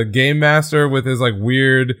the game master with his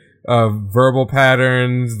weird verbal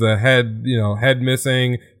patterns, the head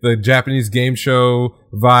missing, the Japanese game show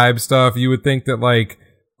vibe stuff, you would think that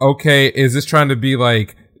okay, is this trying to be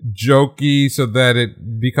jokey so that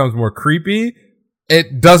it becomes more creepy?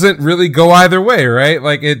 It doesn't really go either way, right?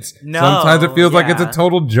 Sometimes it feels like it's a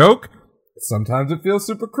total joke. Sometimes it feels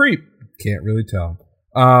super creep. Can't really tell.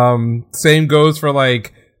 Same goes for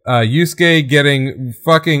Yusuke getting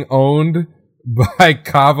fucking owned by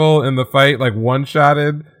Cavell in the fight,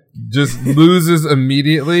 one-shotted, just loses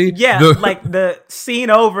immediately. Yeah, the scene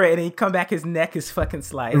over and he come back, his neck is fucking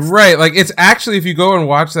sliced. Right, it's actually, if you go and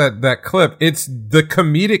watch that clip, it's the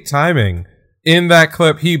comedic timing in that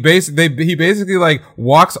clip. He basically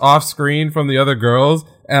walks off screen from the other girls.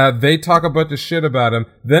 They talk a bunch of shit about him.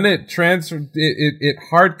 Then it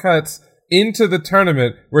hard cuts into the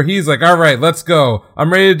tournament where he's all right, let's go.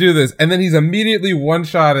 I'm ready to do this. And then he's immediately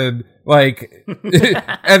one-shotted,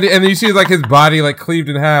 and you see his body cleaved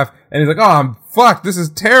in half, and he's oh, I'm fucked, this is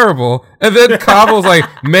terrible. And then Cavell's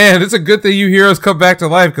man, it's a good thing you heroes come back to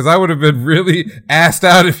life, because I would have been really assed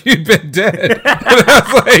out if you'd been dead. And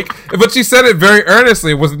I was but she said it very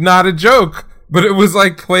earnestly. It was not a joke, but it was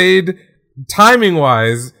played timing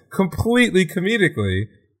wise completely comedically.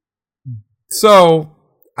 So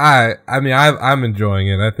I'm enjoying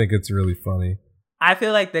it. I think it's really funny. I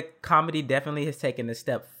feel the comedy definitely has taken a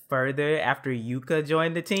step further after Yuka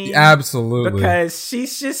joined the team. Absolutely. Because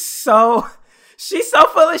she's so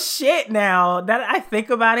full of shit now that I think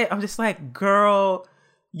about it. I'm just girl,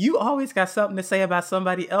 you always got something to say about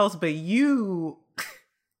somebody else, but you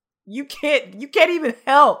can't even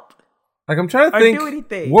help. I'm trying to think, do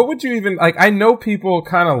anything. What would you even, I know people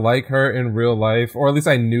kind of like her in real life, or at least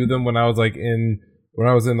I knew them when I was when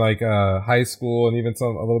I was in high school and even a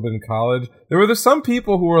little bit in college. There were some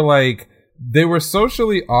people who were they were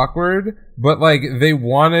socially awkward, but they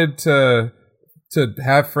wanted to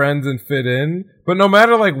have friends and fit in. But no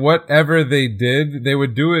matter whatever they did, they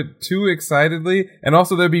would do it too excitedly, and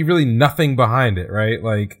also there'd be really nothing behind it, right?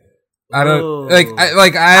 I don't I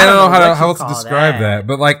don't know how else to describe that,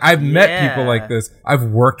 but I've met people like this. I've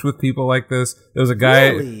worked with people like this. There was a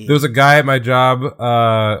guy at my job.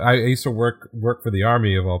 I used to work for the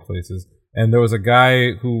Army of all places, and there was a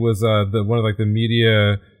guy who was one of the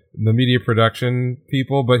media production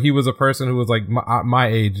people, but he was a person who was my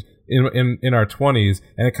age in our 20s,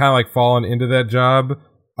 and it kind of fallen into that job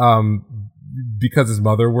because his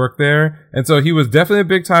mother worked there. And so he was definitely a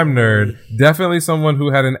big time nerd, definitely someone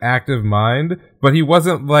who had an active mind, but he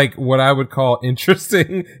wasn't what I would call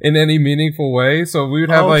interesting in any meaningful way. So we would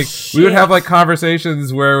have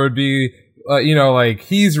conversations where it would be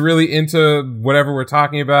he's really into whatever we're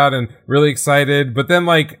talking about and really excited, but then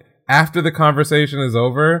after the conversation is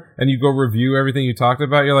over and you go review everything you talked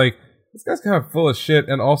about, you're this guy's kind of full of shit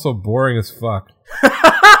and also boring as fuck.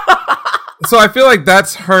 So I feel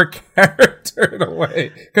that's her character in a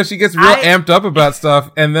way, because she gets real amped up about stuff,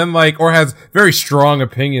 and then or has very strong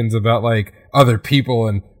opinions about other people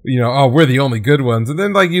and oh, we're the only good ones. And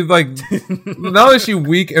then, like, you, like, not only is she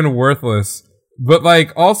weak and worthless, but,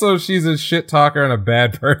 like, also she's a shit talker and a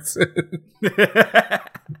bad person.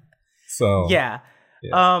 So. Yeah.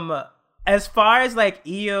 As far as, like,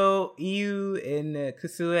 Iyu and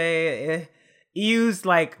Kusue, Iyu's,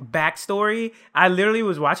 like, backstory, I literally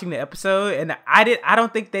was watching the episode, and I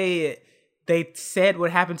don't think they said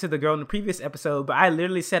what happened to the girl in the previous episode, but I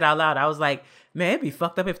literally said out loud, I was like, man, it'd be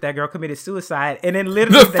fucked up if that girl committed suicide. And then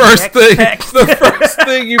literally the first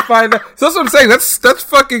thing you find out. So that's what I'm saying. That's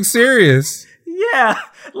fucking serious. Yeah.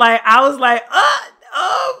 Like, I was like,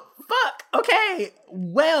 oh, fuck. Okay.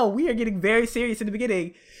 Well, we are getting very serious in the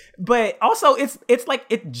beginning. But also, it's like,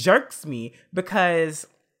 it jerks me because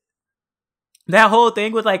that whole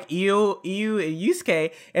thing with, like, Iyu and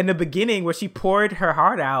Yusuke in the beginning where she poured her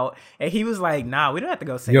heart out and he was like, nah, we don't have to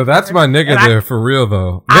go save her. That's my nigga there for real,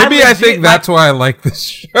 though. Maybe I think that's why I like this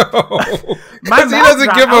show. Because he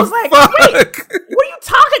doesn't give a fuck. Wait, what are you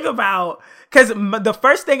talking about? Because the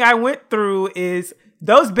first thing I went through is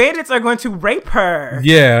those bandits are going to rape her.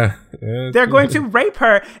 Yeah. They're going to rape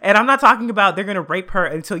her. And I'm not talking about they're going to rape her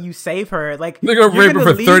until you save her. Like, they're going to rape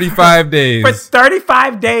her for 35 days. For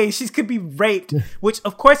 35 days, she could be raped, which,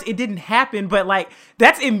 of course, it didn't happen. But, like,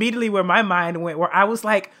 that's immediately where my mind went, where I was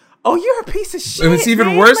like, oh, you're a piece of shit. And it's even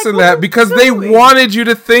man. worse like, than that because they wanted you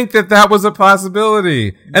to think that was a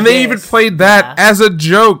possibility. And they even played that as a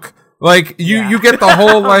joke. Like, you get the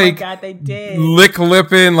whole, like, oh my God, they did. Lick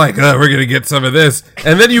lipping, like, we're gonna get some of this.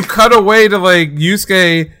 And then you cut away to, like,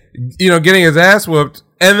 Yusuke, getting his ass whooped.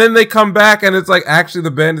 And then they come back and it's like, actually the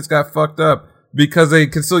bandits got fucked up because they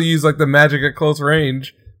can still use, like, the magic at close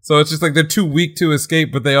range. So it's just like they're too weak to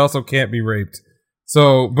escape, but they also can't be raped.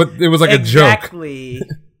 So, but it was like a joke. Exactly.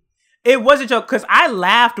 It was a joke because I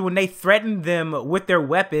laughed when they threatened them with their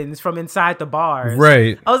weapons from inside the bars.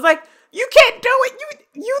 Right. I was like, you can't do it.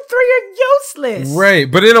 You three are useless.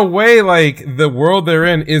 Right. But in a way, like, the world they're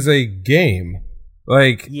in is a game.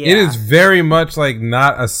 Like, it is very much like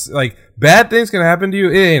not like, bad things can happen to you.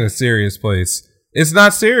 It ain't a serious place. It's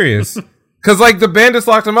not serious. Because, like, the bandits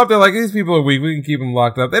locked them up. They're like, these people are weak. We can keep them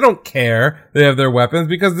locked up. They don't care they have their weapons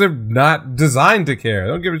because they're not designed to care.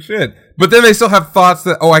 They don't give a shit. But then they still have thoughts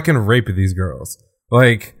that, I can rape these girls.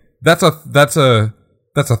 Like, that's a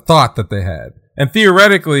thought that they had. And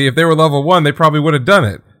theoretically, if they were level 1, they probably would have done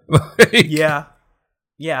it. Like,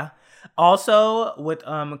 yeah. Also, with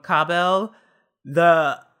Kabel,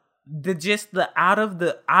 the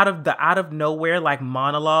out of nowhere, like,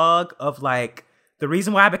 monologue of, like, the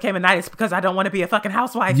reason why I became a knight is because I don't want to be a fucking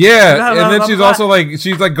housewife. Yeah, blah, blah, and then blah, she's blah. Also like,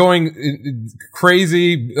 she's like going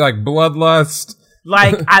crazy, like, bloodlust.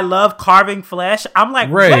 Like, I love carving flesh. I'm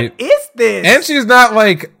like, right. What is this? And she's not,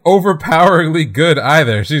 like, overpoweringly good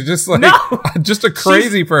either. She's just like, just a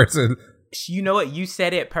crazy person. You know what? You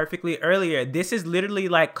said it perfectly earlier. This is literally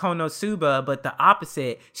like Konosuba, but the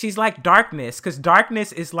opposite. She's like Darkness, because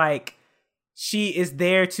Darkness is like, she is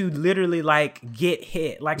there to literally, like, get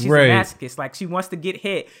hit. Like, she's a masochist. Like, she wants to get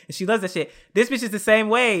hit, and she loves that shit. This bitch is the same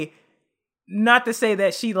way. Not to say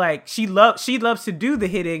that she loves to do the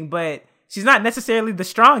hitting, but she's not necessarily the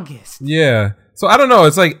strongest. Yeah. So I don't know.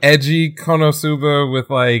 It's like edgy Konosuba with,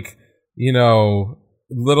 like,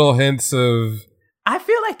 little hints of. I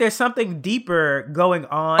feel like there's something deeper going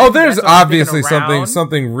on. Oh, there's obviously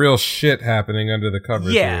something real shit happening under the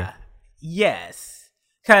covers. Yeah. Here. Yes.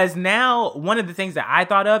 Because now one of the things that I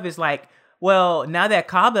thought of is like, well, now that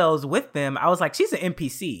Kabel's with them, I was like, she's an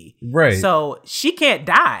NPC. Right. So she can't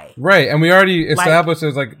die. Right. And we already established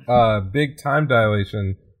there's like a big time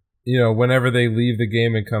dilation, whenever they leave the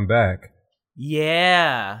game and come back.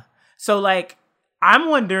 Yeah. So, like, I'm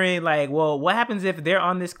wondering, like, well, what happens if they're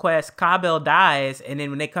on this quest, Kabel dies, and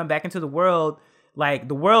then when they come back into the world, like,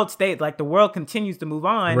 the world continues to move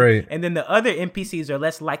on, right? And then the other NPCs are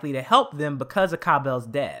less likely to help them because of Kabel's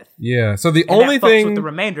death. Yeah. So the only thing with the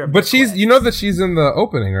remainder of but she's quest. That she's in the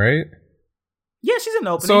opening, right? Yeah, she's in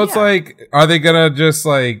the opening. So it's like, are they gonna just,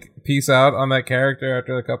 like, peace out on that character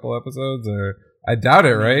after a couple episodes? Or I doubt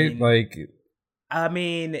it, right? Like, I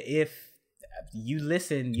mean, if you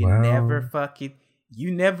listen, you never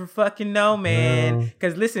fucking know, man.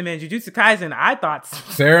 Because listen, man, Jujutsu Kaisen, I thought.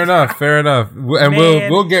 Fair enough. And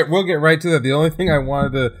we'll get right to that. The only thing I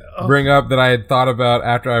wanted to bring up that I had thought about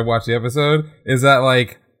after I watched the episode is that,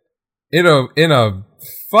 like, in a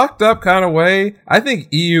fucked up kind of way, I think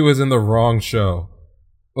Iyu is in the wrong show.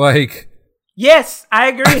 Like, yes, I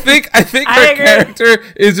agree. I think her character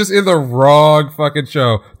is just in the wrong fucking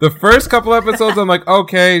show. The first couple episodes, I'm like,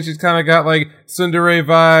 okay, she's kind of got, like, tsundere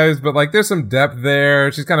vibes, but, like, there's some depth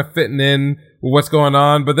there. She's kind of fitting in what's going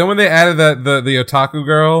on. But then when they added that the otaku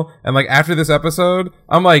girl, and like after this episode,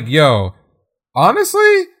 I'm like, yo,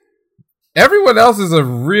 honestly, everyone else is a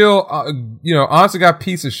real, honest to God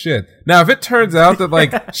piece of shit. Now, if it turns out that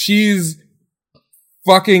like she's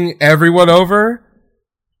fucking everyone over,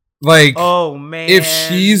 like, oh man, if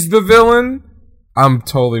she's the villain, I'm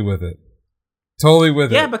totally with it. Totally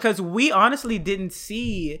with it. Yeah, because we honestly didn't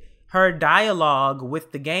see her dialogue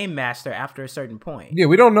with the game master after a certain point. Yeah,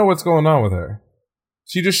 we don't know what's going on with her.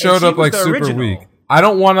 She just showed up like super original. Weak. I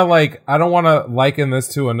don't want to liken this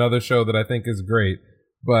to another show that I think is great,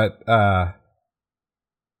 but I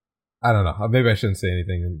don't know. Maybe I shouldn't say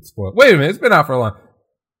anything and spoil. Wait a minute, it's been out for a long.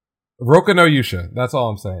 Roka no Yusha. That's all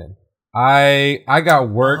I'm saying. I got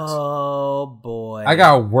worked. Oh boy. I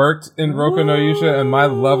got worked in Roka no Yusha, and my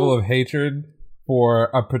level of hatred for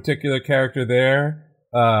a particular character there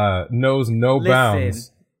knows no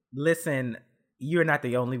bounds. Listen, you're not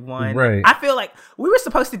the only one. Right. I feel like we were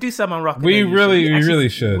supposed to do something on Roka no Yusha. We really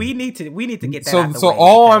should. We need to get that out of the way.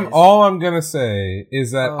 All I'm gonna say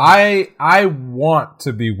is that I want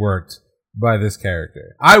to be worked by this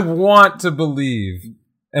character. I want to believe.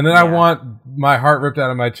 And then I want my heart ripped out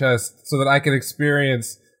of my chest so that I can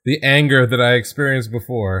experience the anger that I experienced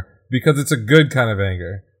before, because it's a good kind of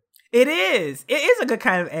anger. It is. It is a good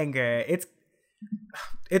kind of anger. It's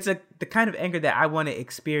the kind of anger that I want to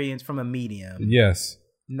experience from a medium. Yes.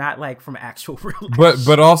 Not like from actual real life.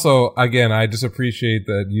 But also, again, I just appreciate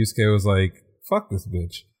that Yusuke was like, fuck this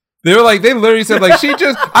bitch. They literally said like,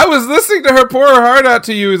 I was listening to her pour her heart out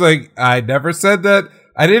to you. He's like, I never said that.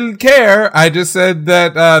 I didn't care. I just said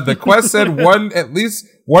that the quest said at least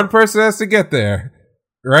one person has to get there.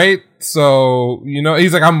 Right? So,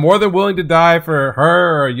 he's like, I'm more than willing to die for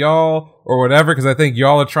her or y'all or whatever, because I think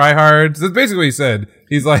y'all are tryhards. That's basically what he said.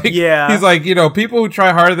 He's like, people who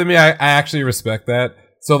try harder than me, I actually respect that.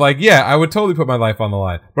 So, like, yeah, I would totally put my life on the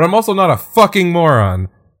line. But I'm also not a fucking moron.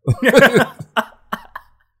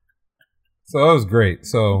 So that was great.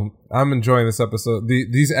 So I'm enjoying this episode,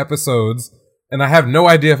 these episodes. And I have no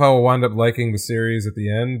idea if I will wind up liking the series at the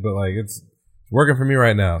end, but like it's working for me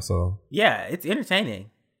right now. So yeah, it's entertaining.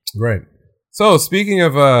 Right. So speaking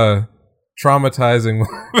of traumatizing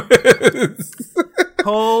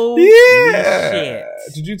holy shit.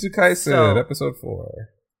 Jujutsu Kaisen, episode 4.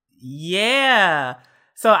 Yeah.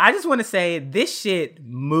 So I just want to say this shit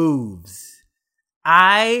moves.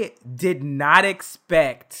 I did not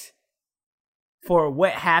expect for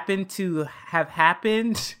what happened to have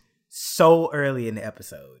happened so early in the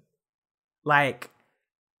episode. Like,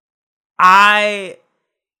 I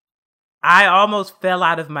almost fell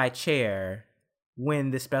out of my chair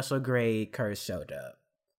when the special grade curse showed up.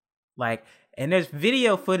 Like, and there's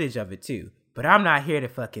video footage of it too, but I'm not here to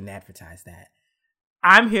fucking advertise that.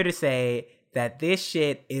 I'm here to say that this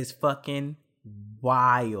shit is fucking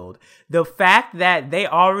wild. The fact that they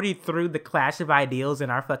already threw the clash of ideals in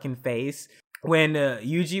our fucking face when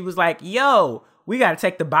Yuji was like, yo, we gotta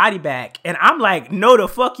take the body back. And I'm like, no, the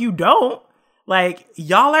fuck you don't. Like,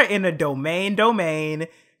 y'all are in a domain.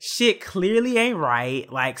 Shit clearly ain't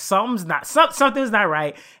right. Like, something's not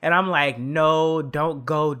right. And I'm like, no,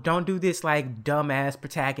 don't do this like dumbass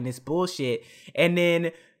protagonist bullshit. And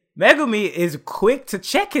then Megumi is quick to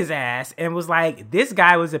check his ass and was like, this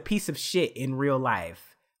guy was a piece of shit in real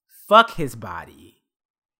life. Fuck his body.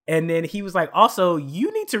 And then he was like, also,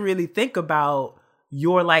 you need to really think about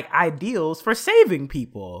your like ideals for saving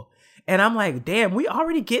people. And I'm like, damn, we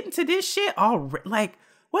already getting to this shit already? Like,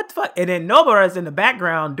 what the fuck? And then Nobara's in the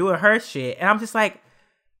background doing her shit. And I'm just like,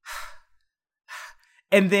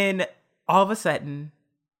 and then all of a sudden,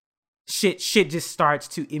 shit just starts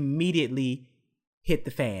to immediately hit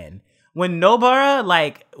the fan. When Nobara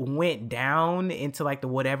like went down into like the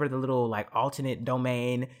little like alternate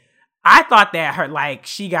domain, I thought that her, like,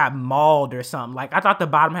 she got mauled or something. Like, I thought the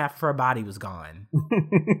bottom half of her body was gone.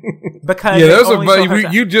 Because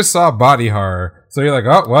you just saw body horror. So you're like,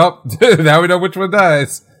 oh, well, now we know which one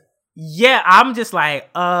dies. Yeah, I'm just like,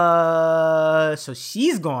 so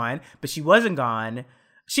she's gone, but she wasn't gone.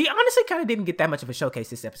 She honestly kind of didn't get that much of a showcase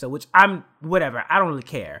this episode, which whatever, I don't really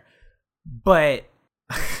care. But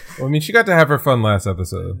well, I mean, she got to have her fun last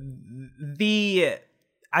episode.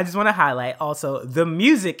 I just want to highlight also the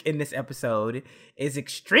music in this episode is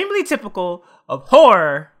extremely typical of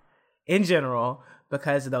horror in general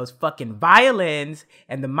because of those fucking violins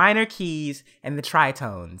and the minor keys and the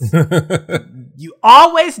tritones. You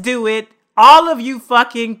always do it. All of you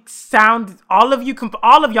fucking sound, all of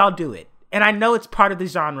y'all do it. And I know it's part of the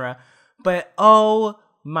genre, but oh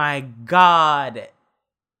my God.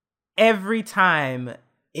 Every time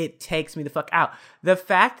it takes me the fuck out. The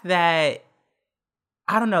fact that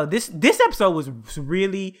I don't know. This episode was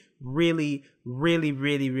really, really, really,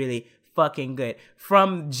 really, really fucking good.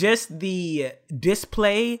 From just the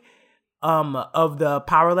display of the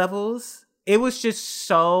power levels, it was just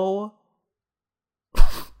so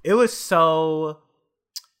it was so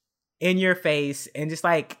in your face, and just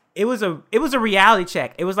like it was a reality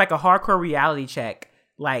check. It was like a hardcore reality check,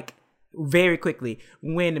 like very quickly.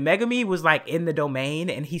 When Megumi was like in the domain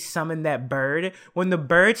and he summoned that bird, when the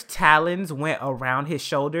bird's talons went around his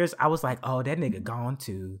shoulders, I was like, oh, that nigga gone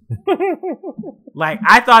too. Like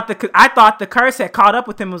I thought the curse had caught up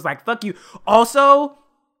with him. It was like, fuck you. Also,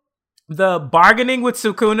 the bargaining with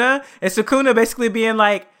Sukuna, and Sukuna basically being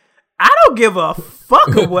like, I don't give a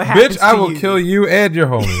fuck what happens. Bitch, I will kill you and your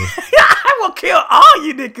homie. I will kill all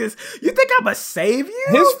you niggas. You think I'ma save you?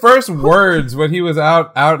 His first words when he was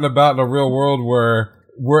out and about in the real world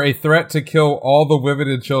were a threat to kill all the women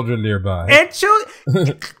and children nearby.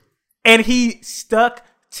 And he stuck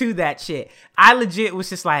to that shit. I legit was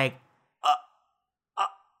just like,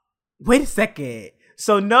 wait a second.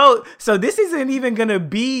 So this isn't even gonna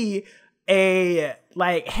be a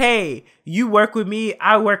like, hey, you work with me,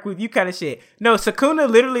 I work with you kind of shit. No, Sukuna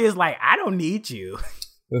literally is like, I don't need you.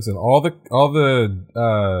 Listen, all the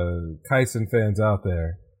Kaisen fans out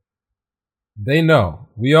there, they know.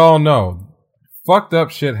 We all know. Fucked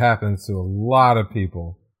up shit happens to a lot of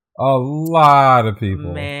people. A lot of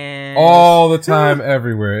people. Man. All the time,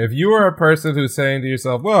 everywhere. If you are a person who's saying to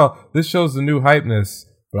yourself, well, this shows the new hypeness,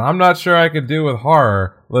 but I'm not sure I could deal with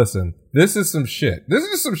horror. Listen, this is some shit. This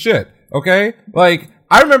is some shit, okay? Like,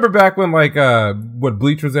 I remember back when, like, what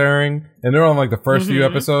Bleach was airing, and they're on, like, the first few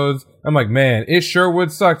episodes. I'm like, man, it sure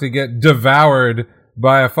would suck to get devoured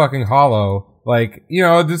by a fucking hollow. Like, you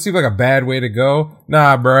know, it just seemed like a bad way to go.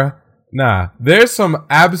 Nah, bruh. Nah. There's some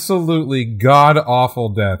absolutely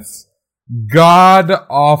god-awful deaths.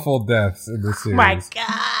 God-awful deaths in this series. My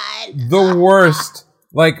God. The worst.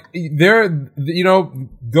 Like, you know,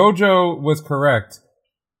 Gojo was correct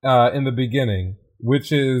in the beginning,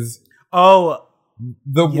 which is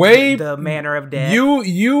the way the manner of death.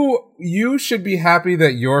 You should be happy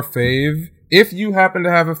that your fave, if you happen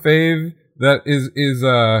to have a fave that is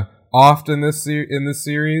oft in this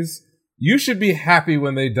series, you should be happy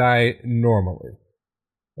when they die normally.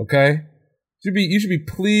 Okay? You should be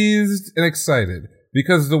pleased and excited,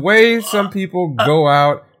 because the way some people go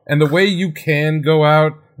out and the way you can go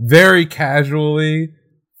out very casually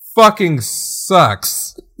fucking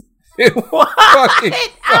sucks. It fucking sucks.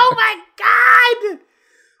 Oh my God!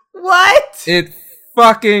 What? It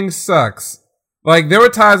fucking sucks. Like, there were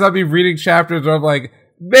times I'd be reading chapters where I'm like,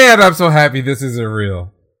 man, I'm so happy this isn't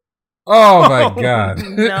real. Oh my God.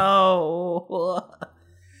 No.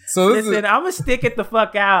 So listen, I'm gonna stick it the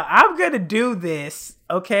fuck out. I'm gonna do this,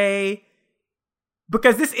 okay?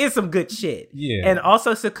 Because this is some good shit. Yeah. And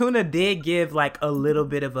also, Sukuna did give like a little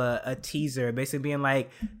bit of a teaser, basically being like,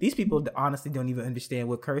 these people honestly don't even understand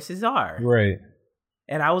what curses are. Right.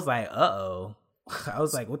 And I was like, uh-oh. I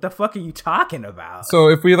was like, what the fuck are you talking about? So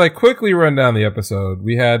if we like quickly run down the episode,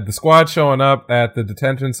 we had the squad showing up at the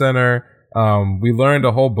detention center. We learned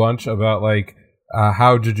a whole bunch about like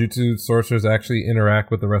how Jujutsu sorcerers actually interact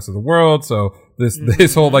with the rest of the world. So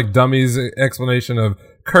this whole like dummies explanation of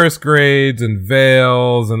curse grades and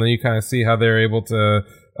veils, and then you kind of see how they're able to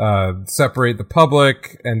separate the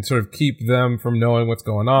public and sort of keep them from knowing what's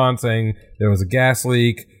going on, saying there was a gas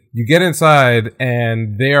leak. You get inside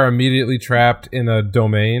and they are immediately trapped in a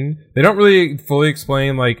domain. They don't really fully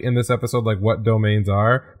explain, like, in this episode, like, what domains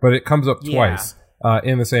are, but it comes up twice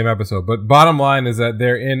in the same episode. But bottom line is that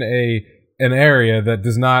they're in an area that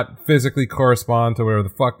does not physically correspond to whatever the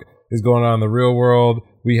fuck is going on in the real world.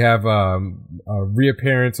 We have a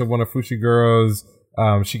reappearance of one of Fushiguro's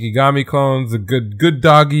Shikigami clones, a good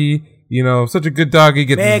doggy. You know, such a good doggy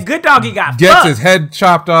good doggy got gets fucked. His head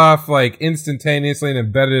chopped off like instantaneously and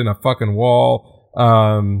embedded in a fucking wall.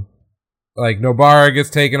 Like Nobara gets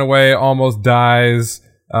taken away, almost dies.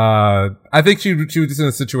 I think she was just in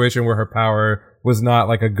a situation where her power was not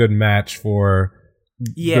like a good match for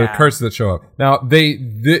the curses that show up. Now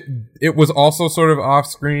it was also sort of off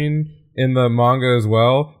screen in the manga as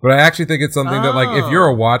well, but I actually think it's something that, like, if you're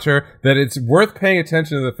a watcher, that it's worth paying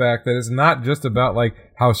attention to the fact that it's not just about like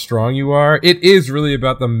how strong you are. It is really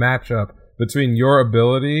about the matchup between your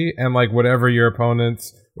ability and like whatever your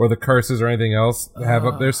opponents or the curses or anything else have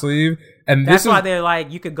up their sleeve. And that's why they're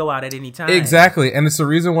like, you could go out at any time. Exactly. And it's the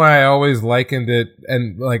reason why I always likened it,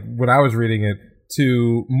 and like when I was reading it,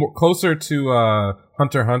 to closer to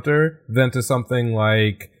Hunter x Hunter than to something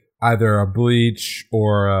like either a Bleach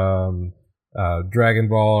or Dragon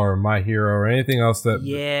Ball or My Hero or anything else that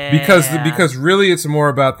Yeah. because really it's more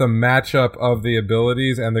about the matchup of the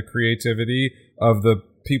abilities and the creativity of the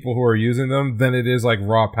people who are using them than it is like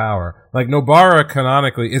raw power. Like Nobara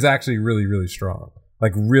canonically is actually really, really strong.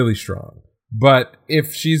 Like really strong. But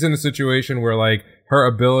if she's in a situation where like her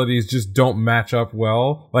abilities just don't match up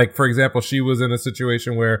well, like for example, she was in a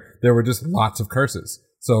situation where there were just lots of curses.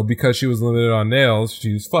 So because she was limited on nails,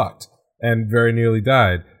 she was fucked and very nearly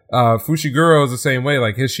died. Fushiguro is the same way.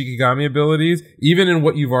 Like his Shikigami abilities, even in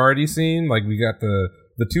what you've already seen, like we got the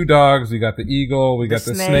two dogs, we got the eagle, we got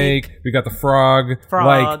the snake, we got the frog.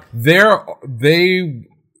 Like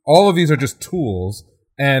all of these are just tools,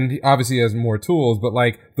 and he obviously has more tools, but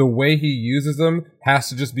like the way he uses them has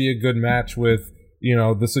to just be a good match with, you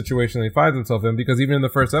know, the situation that he finds himself in. Because even in the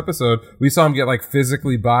first episode, we saw him get like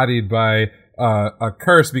physically bodied by a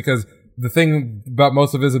curse, because the thing about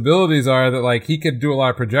most of his abilities are that like he could do a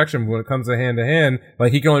lot of projection, but when it comes to hand,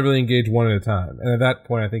 like he can only really engage one at a time. And at that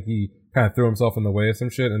point, I think he kind of threw himself in the way of some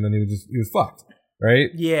shit, and then he was fucked, right?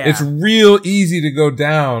 Yeah. It's real easy to go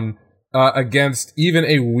down against even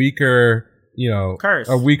a weaker, you know,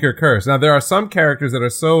 a weaker curse. Now, there are some characters that are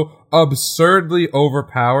so absurdly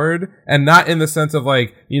overpowered, and not in the sense of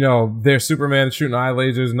like, you know, they're Superman shooting eye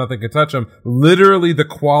lasers, nothing can touch them. Literally, the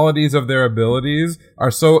qualities of their abilities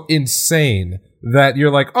are so insane that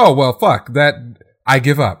you're like, oh, well, fuck, that, I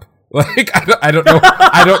give up. Like, I don't know,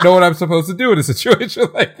 I don't know what I'm supposed to do in a situation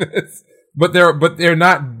like this. But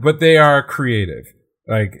they are creative,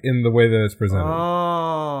 like, in the way that it's presented.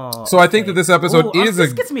 Oh. So I think that this episode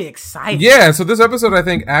this gets me excited. Yeah, so this episode I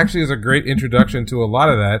think actually is a great introduction to a lot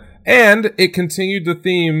of that. And it continued the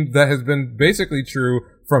theme that has been basically true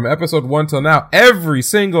from episode 1 till now. Every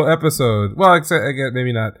single episode, well, except again,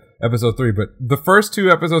 maybe not episode 3, but the first 2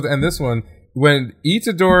 episodes and this one, when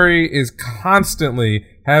Itadori is constantly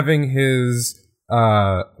having his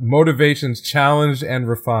motivations challenged and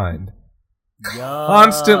refined,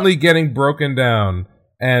 constantly getting broken down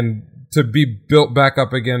and to be built back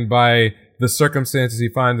up again by the circumstances he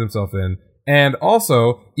finds himself in. And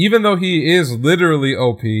also, even though he is literally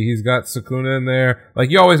OP, he's got Sukuna in there,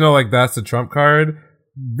 like you always know, like that's the trump card.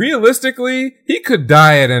 Realistically, he could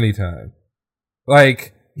die at any time.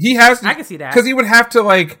 Like, he has to, I can see that. Because he would have to,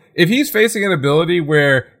 like, if he's facing an ability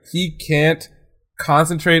where he can't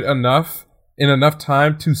concentrate enough in enough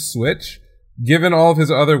time to switch, given all of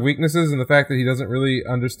his other weaknesses and the fact that he doesn't really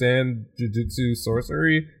understand jujutsu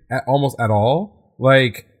sorcery almost at all,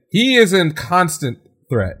 like, he is in constant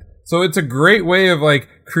threat. So it's a great way of, like,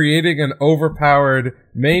 creating an overpowered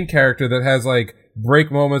main character that has, like,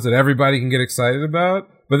 break moments that everybody can get excited about,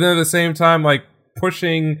 but then at the same time, like,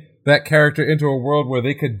 pushing that character into a world where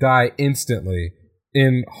they could die instantly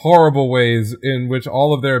in horrible ways in which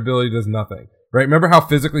all of their ability does nothing. Right? Remember how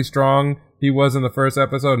physically strong he was in the first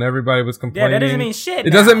episode and everybody was complaining? Yeah, that doesn't mean shit.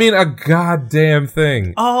 It doesn't mean a goddamn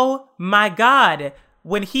thing. Oh my god.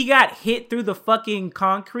 When he got hit through the fucking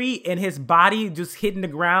concrete and his body just hitting the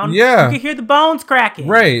ground, yeah, you could hear the bones cracking.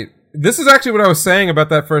 Right. This is actually what I was saying about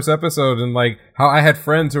that first episode, and like how I had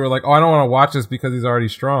friends who were like, oh, I don't want to watch this because he's already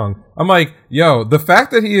strong. I'm like, yo, the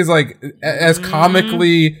fact that he is like as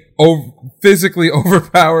comically physically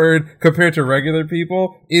overpowered compared to regular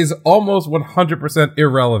people is almost 100%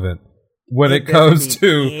 irrelevant when it comes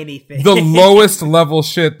to the lowest level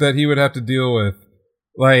shit that he would have to deal with.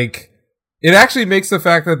 Like, it actually makes the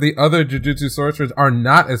fact that the other jujutsu sorcerers are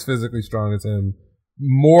not as physically strong as him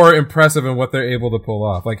more impressive in what they're able to pull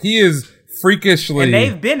off. Like, he is freakishly... And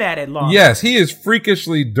they've been at it long. Yes, he is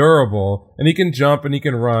freakishly durable, and he can jump and he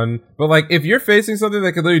can run. But, like, if you're facing something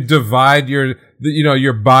that could literally divide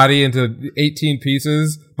your body into 18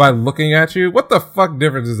 pieces by looking at you, what the fuck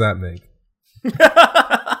difference does that make?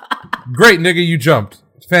 Great, nigga, you jumped.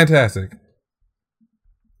 Fantastic.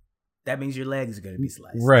 That means your legs are going to be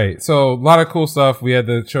sliced. Right. So, a lot of cool stuff. We had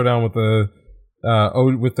the showdown with the...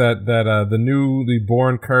 the newly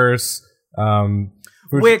born curse,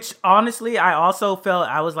 which honestly, I also felt,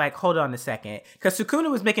 I was like, hold on a second, because Sukuna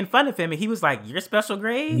was making fun of him, and he was like, "You're special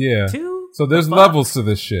grade, too." So there's levels to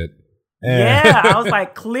this shit. And yeah, I was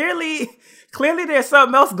like, clearly, there's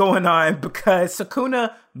something else going on because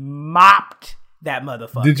Sukuna mopped that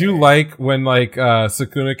motherfucker. Did you like when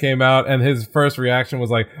Sukuna came out and his first reaction was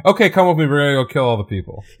like, okay, come with me, we're gonna go kill all the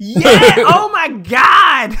people? Yeah, oh my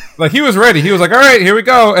god. Like, he was ready. He was like, all right, here we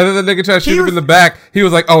go. And then the nigga tried to shoot him in the back. He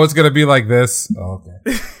was like, oh, it's gonna be like this. Oh,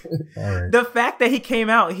 okay. All right. The fact that he came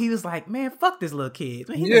out, he was like, man, fuck this little kid.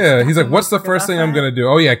 He's like, what's the first thing I'm gonna do?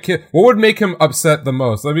 Oh yeah, what would make him upset the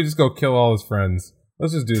most? Let me just go kill all his friends.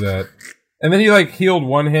 Let's just do that. And then he like healed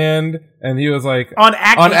one hand, and he was like on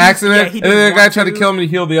accident. And then the guy tried to kill him, and he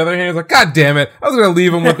healed the other hand. He was like, God damn it! I was gonna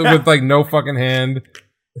leave him with like no fucking hand.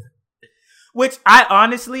 Which I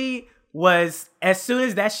honestly was, as soon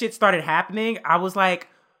as that shit started happening, I was like,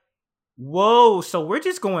 whoa, so we're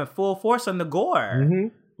just going full force on the gore. Mm-hmm.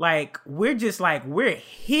 Like, we're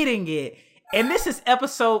hitting it. And this is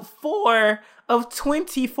episode 4 of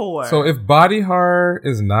 24. So if body horror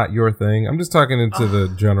is not your thing, I'm just talking into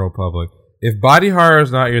the general public. If body horror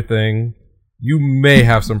is not your thing, you may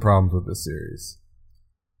have some problems with this series.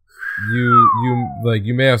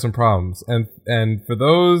 You may have some problems. And for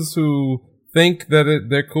those who think that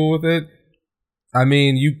they're cool with it, I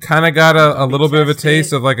mean, you kind of got a little bit of a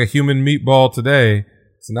taste of like a human meatball today.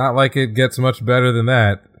 It's not like it gets much better than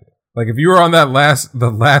that. Like if you were on the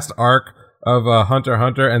last arc of Hunter x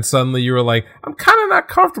Hunter, and suddenly you were like, I'm kind of not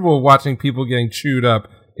comfortable watching people getting chewed up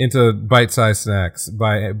into bite-sized snacks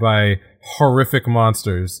by horrific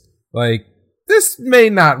monsters. Like, this may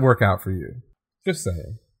not work out for you. Just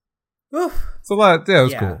saying. Oof. It's a lot. Yeah, it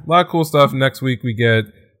was cool. A lot of cool stuff. Next week we get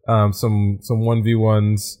some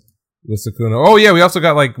 1v1s with Sukuna. Oh yeah, we also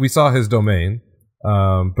got we saw his domain.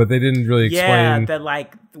 But they didn't really explain. Yeah, that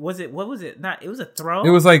what was it? Not, it was a throne.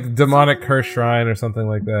 It was like demonic curse shrine or something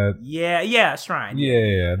like that. Yeah, shrine.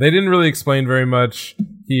 Yeah. They didn't really explain very much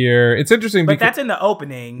here. It's interesting, but that's in the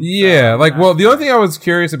opening. Yeah, so the only thing I was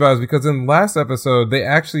curious about is because in the last episode they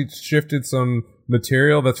actually shifted some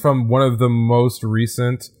material that's from one of the most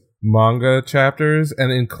recent manga chapters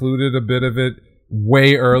and included a bit of it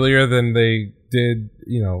way earlier than they did,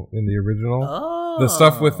 in the original. Oh. The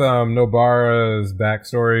stuff with Nobara's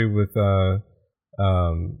backstory with the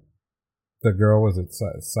girl, was it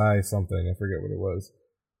Sai something? I forget what it was.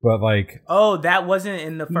 But that wasn't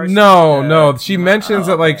in the first. No. She mentions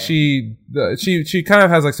that she kind of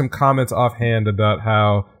has some comments offhand about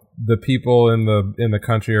how the people in the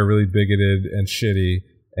country are really bigoted and shitty,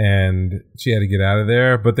 and she had to get out of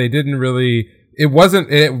there. But they didn't really. It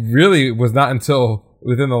really was not until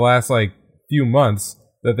within the last few months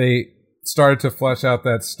that they started to flesh out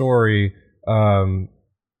that story a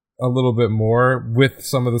little bit more with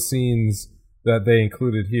some of the scenes that they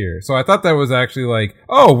included here. So I thought that was actually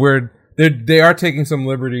they are taking some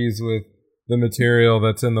liberties with the material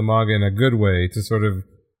that's in the manga in a good way to sort of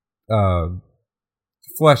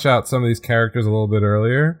flesh out some of these characters a little bit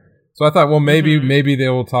earlier. So I thought, well, maybe they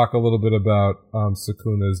will talk a little bit about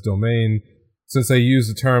Sukuna's domain, since they use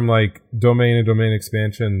the term domain and domain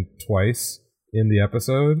expansion twice in the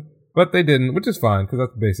episode. But they didn't, which is fine, because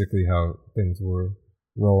that's basically how things were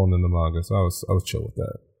rolling in the manga. So I was chill with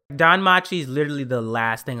that. Danmachi is literally the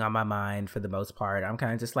last thing on my mind for the most part. I'm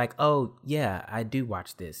kind of just like, oh, yeah, I do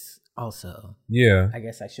watch this also. Yeah. I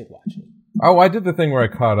guess I should watch it. Oh, I did the thing where I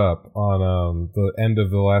caught up on the end of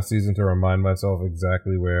the last season to remind myself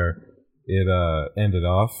exactly where it ended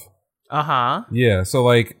off. Uh-huh. Yeah, so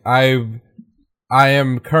I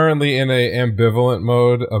am currently in a ambivalent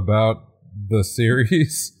mode about the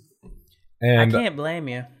series. And I can't blame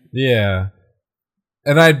you. Yeah.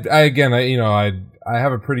 And I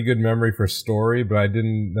have a pretty good memory for story, but I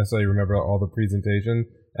didn't necessarily remember all the presentation.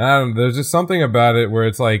 And I don't know, there's just something about it where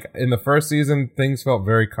it's in the first season, things felt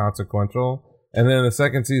very consequential. And then in the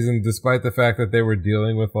second season, despite the fact that they were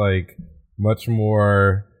dealing with much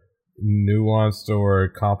more nuanced or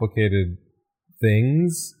complicated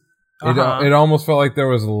things, it almost felt like there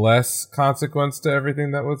was less consequence to everything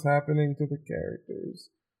that was happening to the characters.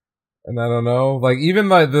 And I don't know,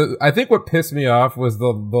 I think what pissed me off was the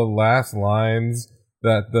last lines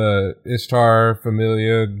that the Ishtar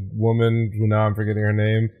Familia woman, who now I'm forgetting her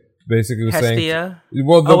name, basically was Hestia? saying.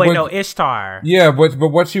 Well, Ishtar. Yeah, but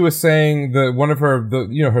what she was saying, one of her,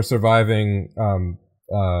 her surviving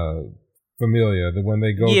Familia, when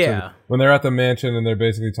they go when they're at the mansion and they're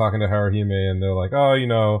basically talking to Haruhime and they're like,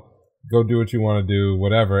 oh, go do what you want to do,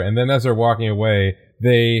 whatever. And then as they're walking away,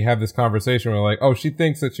 they have this conversation where oh, she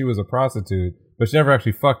thinks that she was a prostitute, but she never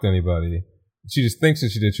actually fucked anybody. She just thinks that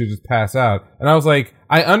she did. She would just pass out. And I was like,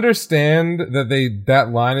 I understand that that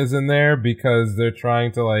line is in there because they're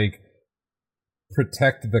trying to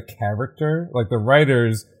protect the character. The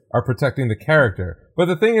writers are protecting the character. But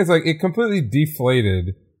the thing is it completely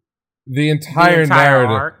deflated the entire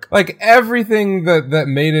narrative. Arc. Everything that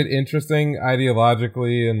made it interesting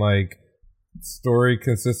ideologically and story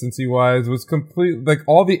consistency wise was complete.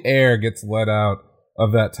 All the air gets let out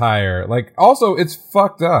of that tire. Also it's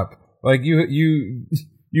fucked up. You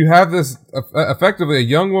have this effectively a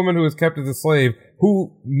young woman who is kept as a slave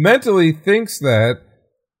who mentally thinks that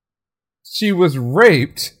she was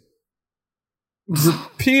raped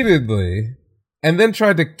repeatedly and then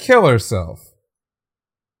tried to kill herself.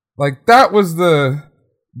 Like, that was the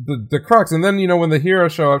crux. And then, you know, when the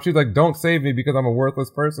heroes show up, she's like, don't save me because I'm a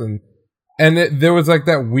worthless person. And there was like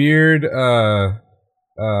that weird, I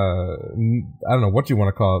don't know what you want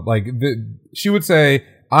to call it. Like, she would say,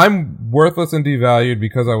 I'm worthless and devalued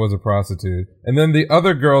because I was a prostitute. And then the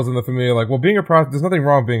other girls in the family are like, well, being a prostitute, there's nothing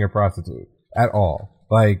wrong with being a prostitute at all.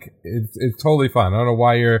 Like, it's totally fine. I don't know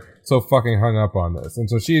why you're so fucking hung up on this. And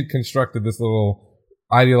so she had constructed this little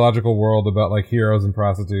ideological world about like heroes and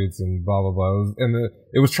prostitutes and blah blah blah,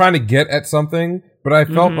 it was trying to get at something, but I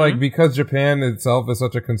felt like because Japan itself is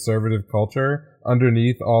such a conservative culture,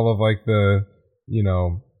 underneath all of like the, you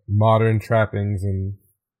know, modern trappings and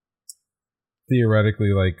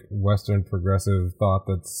theoretically like Western progressive thought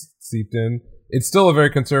that's seeped in, it's still a very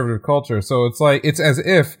conservative culture. So it's like, it's as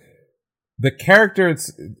if the character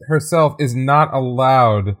herself is not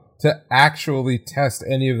allowed to actually test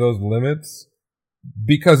any of those limits,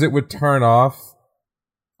 because it would turn off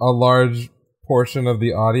a large portion of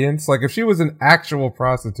the audience. Like, if she was an actual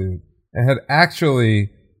prostitute and had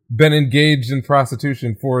actually been engaged in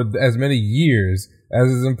prostitution for as many years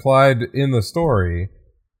as is implied in the story,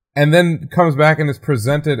 and then comes back and is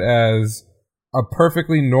presented as a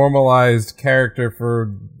perfectly normalized character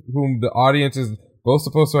for whom the audience is both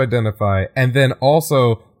supposed to identify, and then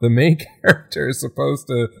also the main character is supposed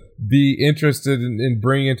to be interested in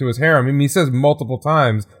bringing into his harem. I mean, he says multiple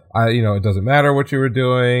times, you know, it doesn't matter what you were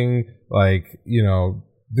doing. Like, you know,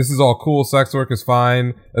 this is all cool. Sex work is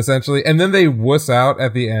fine, essentially. And then they wuss out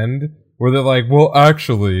at the end where they're like, well,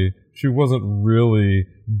 actually, she wasn't really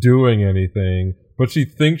doing anything, but she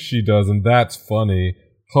thinks she does, and that's funny.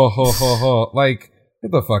 Ha ha ha ha. Like,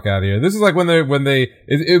 get the fuck out of here. This is like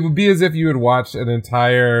it would be as if you had watched an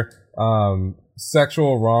entire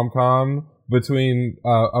sexual rom-com between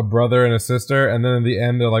a brother and a sister, and then in the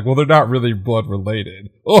end they're like, well, they're not really blood related.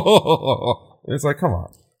 It's like, come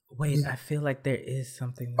on. Wait, I feel like there is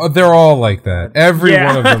something. Oh, they're all like that. Every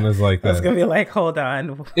one of them is like that. I was gonna be like, hold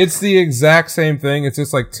on. It's the exact same thing. It's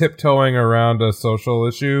just like tiptoeing around a social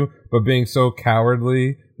issue, but being so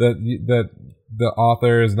cowardly that the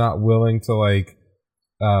author is not willing to like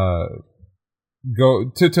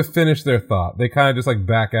go to finish their thought. They kind of just like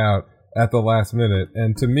back out at the last minute.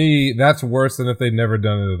 And to me, that's worse than if they'd never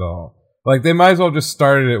done it at all. Like, they might as well just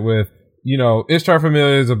started it with, you know, Ishtar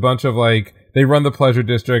Familia is a bunch of like, they run the pleasure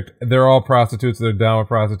district, they're all prostitutes, they're down with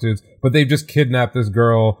prostitutes, but they've just kidnapped this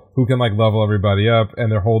girl who can like level everybody up,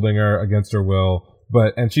 and they're holding her against her will,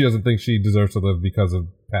 and she doesn't think she deserves to live because of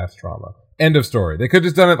past trauma. End of story. They could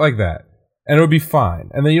have just done it like that, and it would be fine.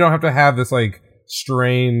 And then you don't have to have this like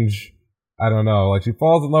strange, I don't know, like she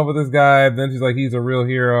falls in love with this guy, then she's like, he's a real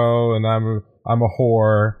hero, and I'm a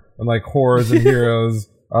whore, and like whores and heroes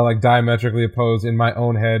are like diametrically opposed in my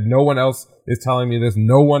own head. No one else is telling me this.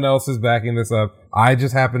 No one else is backing this up. I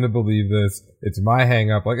just happen to believe this. It's my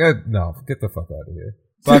hang up. Like, no, get the fuck out of here.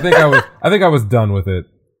 So I think I was done with it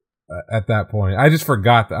at that point. I just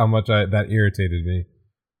forgot how much that irritated me.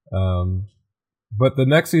 But the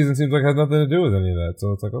next season seems like it has nothing to do with any of that.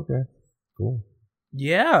 So it's like, okay, cool.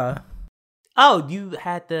 Yeah. Oh, you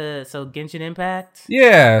had Genshin Impact?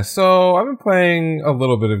 Yeah, so I've been playing a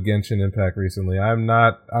little bit of Genshin Impact recently. I'm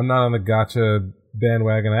not on the gacha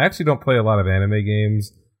bandwagon. I actually don't play a lot of anime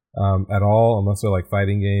games at all, unless they're like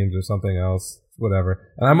fighting games or something else, whatever.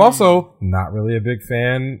 And I'm also not really a big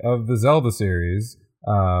fan of the Zelda series.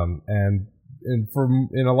 And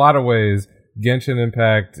in a lot of ways, Genshin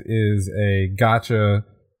Impact is a gacha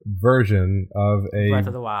version of Breath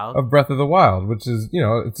of the Wild, which is, you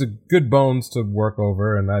know, it's a good bones to work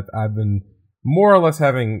over, and I've been more or less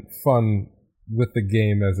having fun with the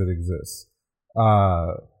game as it exists.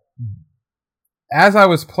 As I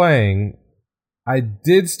was playing, I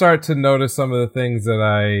did start to notice some of the things that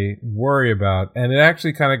I worry about, and it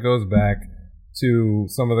actually kind of goes back to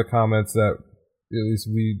some of the comments that at least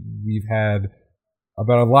we've had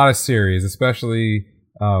about a lot of series, especially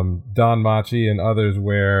Don Machi and others,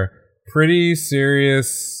 where pretty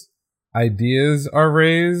serious ideas are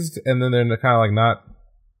raised, and then they're kind of like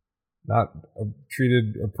not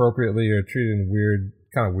treated appropriately or treated in weird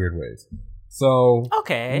ways. So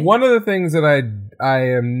okay, one of the things that I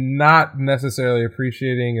am not necessarily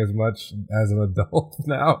appreciating as much as an adult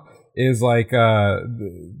now is like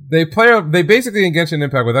they basically in Genshin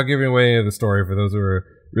Impact, without giving away any of the story for those who are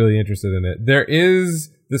really interested in it, there is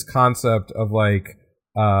this concept of like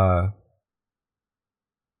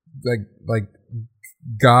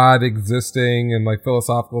God existing and like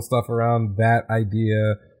philosophical stuff around that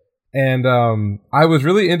idea. And I was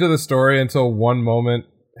really into the story until one moment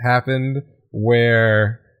happened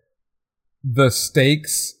where the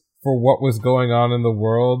stakes for what was going on in the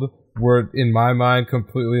world were in my mind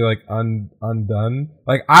completely like undone.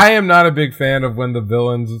 Like I am not a big fan of when the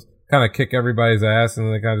villains kind of kick everybody's ass and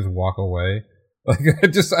then they kind of just walk away. Like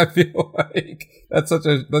I feel like that's such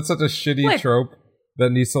a shitty trope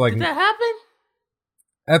that needs to like. Did that happen?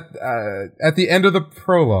 At the end of the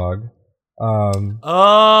prologue.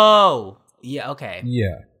 Oh yeah, okay.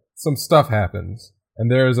 Yeah, some stuff happens, and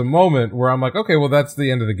there is a moment where I'm like, okay, well that's the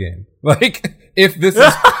end of the game. Like if this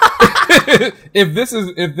is. if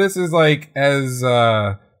this is like as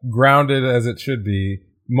grounded as it should be,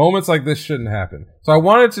 moments like this shouldn't happen. So I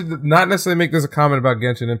wanted to not necessarily make this a comment about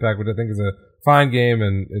Genshin Impact, which I think is a fine game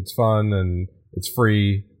and it's fun and it's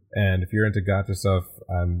free. And if you're into gacha stuff,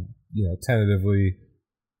 I'm tentatively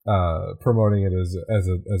promoting it as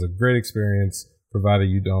a great experience, provided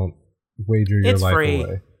you don't wager your life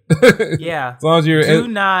away. Yeah, as long as you're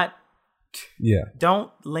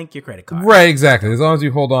don't link your credit card. Right, exactly. As long as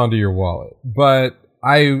you hold on to your wallet. But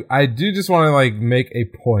I do just want to like make a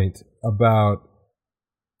point about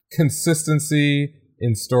consistency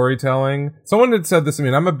in storytelling. Someone had said this to me,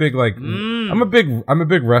 and I'm a big I'm a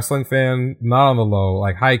big wrestling fan, not on the low,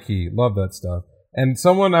 like high key, love that stuff. And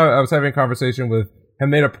someone I was having a conversation with had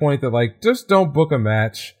made a point that like just don't book a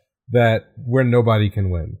match where nobody can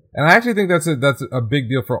win. And I actually think that's a big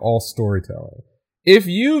deal for all storytelling. If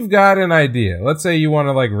you've got an idea, let's say you want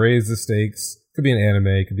to like raise the stakes, could be an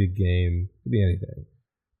anime, could be a game, could be anything.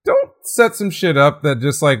 Don't set some shit up that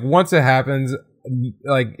just like once it happens,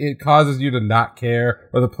 like it causes you to not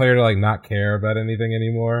care or the player to like not care about anything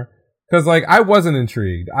anymore. Cause like I wasn't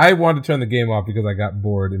intrigued. I wanted to turn the game off because I got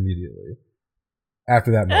bored immediately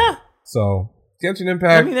after that moment. So Genshin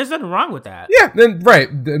Impact. I mean, there's nothing wrong with that. Yeah, then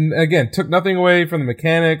again, took nothing away from the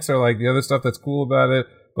mechanics or like the other stuff that's cool about it.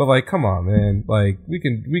 But like, come on, man! Like, we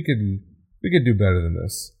could do better than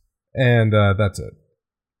this, and that's it.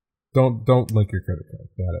 Don't link your credit card.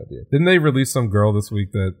 Bad idea. Didn't they release some girl this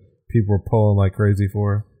week that people were pulling like crazy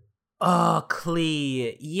for? Oh,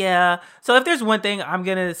 Klee. Yeah. So if there's one thing I'm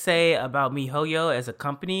gonna say about MiHoYo as a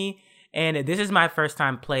company, and this is my first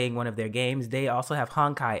time playing one of their games, they also have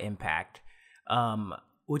Honkai Impact,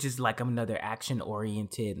 which is like another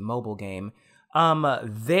action-oriented mobile game.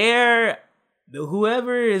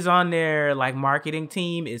 Whoever is on their like marketing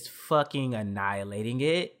team is fucking annihilating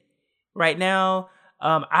it right now.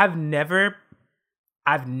 I've never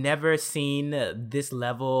seen this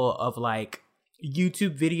level of like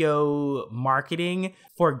YouTube video marketing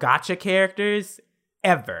for gacha characters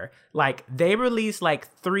ever. Like they released like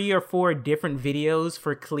 3 or 4 different videos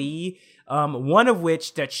for Klee, one of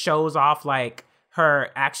which that shows off like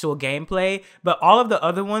her actual gameplay, but all of the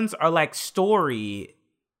other ones are like story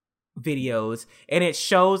videos, and it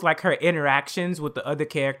shows like her interactions with the other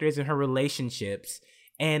characters and her relationships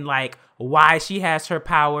and like why she has her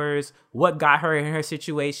powers, what got her in her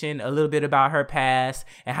situation, a little bit about her past,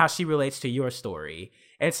 and how she relates to your story.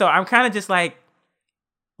 And so I'm kind of just like,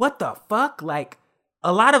 what the fuck? Like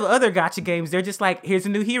a lot of other gacha games, they're just like, here's a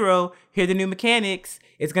new hero, here are the new mechanics,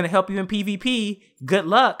 it's gonna help you in PvP, good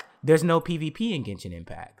luck. There's no PvP in Genshin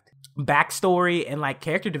Impact. Backstory and like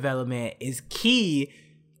character development is key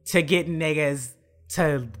to getting niggas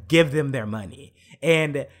to give them their money.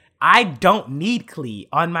 And I don't need Klee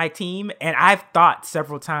on my team. And I've thought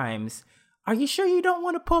several times, are you sure you don't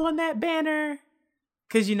want to pull on that banner?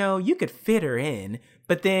 Because, you could fit her in.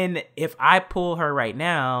 But then if I pull her right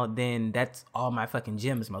now, then that's all my fucking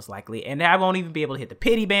gems most likely. And I won't even be able to hit the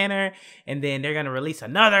pity banner. And then they're going to release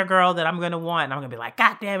another girl that I'm going to want. And I'm going to be like,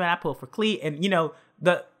 God damn it, I pulled for Klee. And,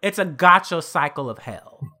 it's a gacha cycle of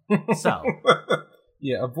hell. So...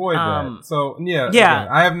 Yeah, avoid that. So yeah. Again,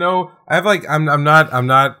 I'm not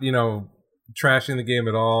trashing the game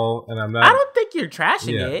at all, and I'm not. I don't think you're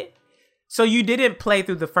trashing it. So you didn't play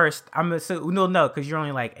through the first. No, because you're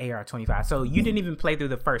only like AR-25. So you didn't even play through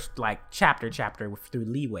the first like chapter through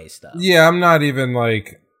Leeway stuff. Yeah, I'm not even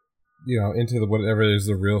like into the whatever is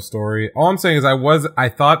the real story. All I'm saying is I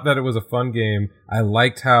thought that it was a fun game. I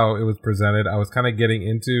liked how it was presented. I was kind of getting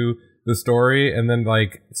into the story, and then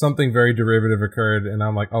like something very derivative occurred, and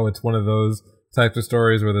I'm like, oh, it's one of those types of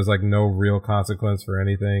stories where there's like no real consequence for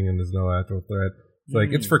anything and there's no actual threat. It's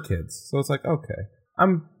like it's for kids, so it's like okay,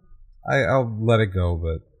 I'll let it go,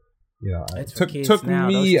 but it took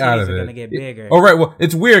me out of it. Gonna get bigger. Oh right, well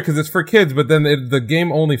it's weird because it's for kids, but then the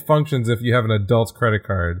game only functions if you have an adult's credit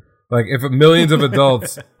card. Like, if millions of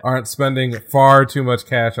adults aren't spending far too much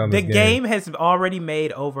cash on this game. The game has already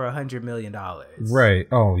made over $100 million. Right.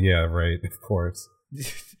 Oh, yeah, right. Of course.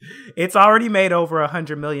 It's already made over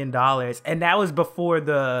 $100 million. And that was before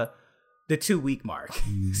the 2-week mark.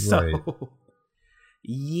 So, right.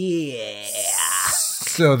 Yeah.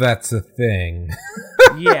 So that's a thing.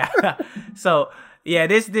 Yeah. So yeah,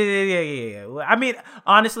 yeah. I mean,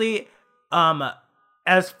 honestly,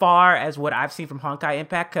 as far as what I've seen from Honkai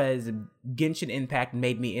Impact, because Genshin Impact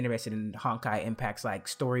made me interested in Honkai Impact's like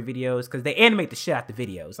story videos, because they animate the shit out the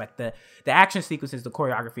videos, like the action sequences, the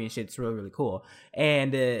choreography and shit's really, really cool.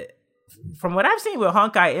 And from what I've seen with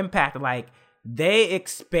Honkai Impact, like they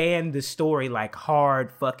expand the story like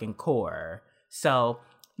hard fucking core. So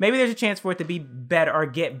maybe there's a chance for it to be better or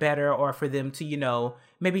get better, or for them to, you know,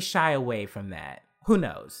 maybe shy away from that. Who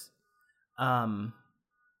knows?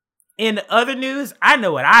 In other news, I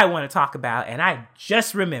know what I want to talk about, and I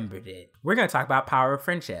just remembered it. We're going to talk about Power of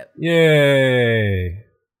Friendship. Yay.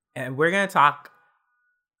 And we're going to talk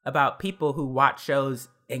about people who watch shows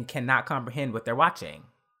and cannot comprehend what they're watching.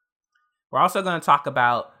 We're also going to talk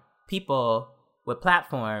about people with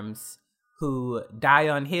platforms who die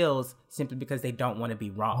on hills simply because they don't want to be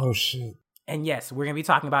wrong. Oh, shit. And yes, we're going to be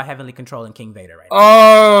talking about Heavenly Control and King Vader right now.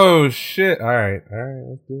 Oh, shit. All right,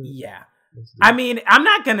 let's do it. Yeah. I mean,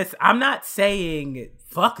 I'm not saying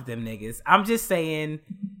fuck them niggas. I'm just saying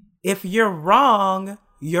if you're wrong,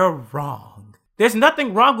 you're wrong. There's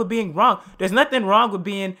nothing wrong with being wrong. There's nothing wrong with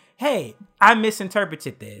being, hey, I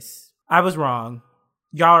misinterpreted this. I was wrong.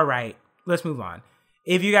 Y'all are right. Let's move on.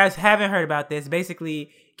 If you guys haven't heard about this,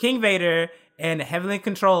 basically King Vader and Heavenly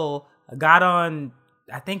Control got on,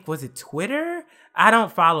 I think, was it Twitter? I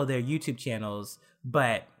don't follow their YouTube channels,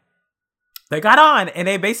 but they got on and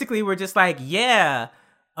they basically were just like, yeah,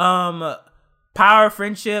 Power of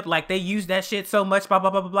Friendship, like they used that shit so much, blah, blah,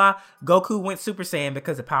 blah, blah, blah. Goku went Super Saiyan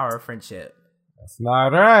because of Power of Friendship. That's not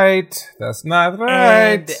right. That's not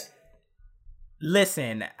right. And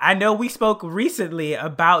listen, I know we spoke recently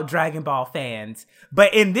about Dragon Ball fans,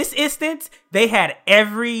 but in this instance, they had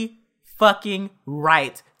every fucking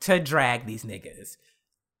right to drag these niggas.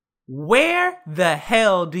 Where the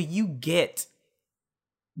hell do you get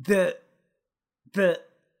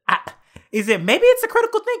is it, maybe it's a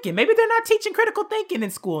critical thinking. Maybe they're not teaching critical thinking in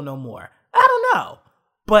school no more. I don't know.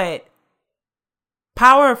 But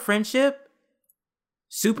Power of Friendship,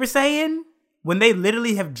 Super Saiyan, when they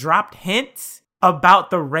literally have dropped hints about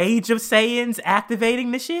the rage of Saiyans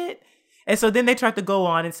activating the shit. And so then they tried to go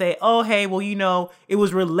on and say, oh, hey, well, you know, it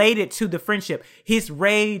was related to the friendship. His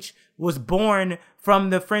rage was born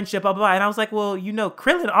from the friendship, blah, blah, blah. And I was like, well, you know,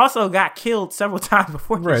 Krillin also got killed several times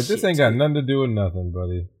before this Right, shit. this ain't got nothing to do with nothing,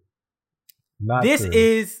 buddy. Not this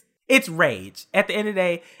true. It's rage. At the end of the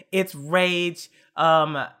day, it's rage.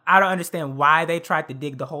 I don't understand why they tried to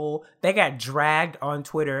dig the hole. They got dragged on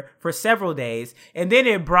Twitter for several days. And then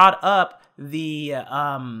it brought up the,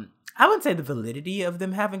 I wouldn't say the validity of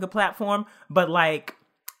them having a platform, but like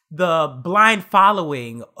the blind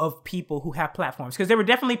following of people who have platforms. Because there were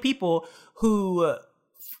definitely people who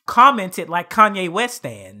commented like Kanye West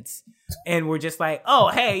stands and were just like, oh,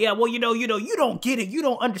 hey, yeah, well, you know, you don't get it. You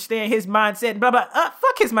don't understand his mindset. Blah, blah.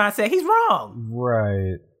 Fuck his mindset. He's wrong.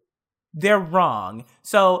 Right. They're wrong.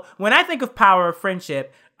 So when I think of Power of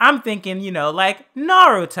Friendship, I'm thinking, you know, like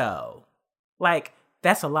Naruto. Like,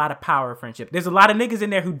 that's a lot of Power of Friendship. There's a lot of niggas in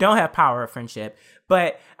there who don't have Power of Friendship.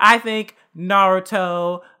 But I think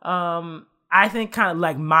Naruto, I think kind of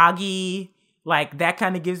like Magi, like that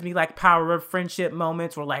kind of gives me like Power of Friendship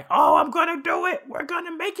moments where like, oh, I'm going to do it. We're going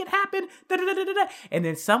to make it happen. Da-da-da-da-da. And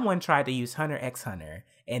then someone tried to use Hunter x Hunter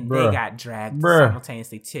and they got dragged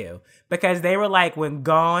simultaneously too. Because they were like, when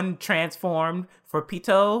Gon transformed for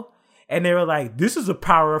Pito, and they were like, this is a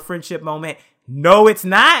Power of Friendship moment. No, it's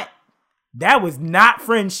not. That was not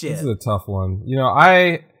friendship. This is a tough one. You know,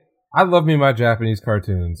 I love me my Japanese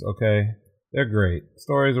cartoons, okay? They're great.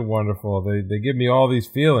 Stories are wonderful. They give me all these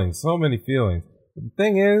feelings, so many feelings. But the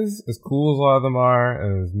thing is, as cool as a lot of them are,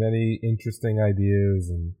 and as many interesting ideas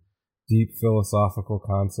and deep philosophical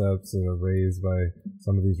concepts that are raised by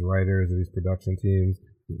some of these writers or these production teams,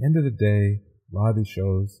 at the end of the day, a lot of these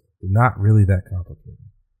shows, they're not really that complicated.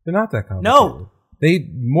 They're not that complicated. No. They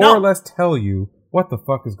more or less tell you what the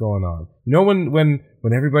fuck is going on. You know when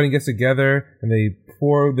everybody gets together and they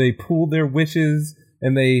pool their wishes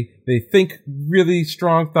and they think really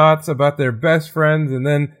strong thoughts about their best friends and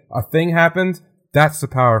then a thing happens? That's the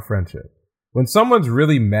power of friendship. When someone's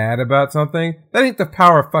really mad about something, that ain't the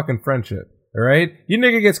power of fucking friendship. Alright? You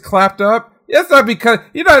nigga gets clapped up. That's not because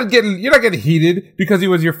you're not getting heated because he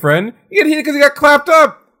was your friend. You get heated because he got clapped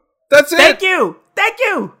up. That's it. Thank you.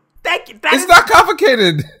 It's not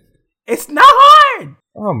complicated. It's not hard.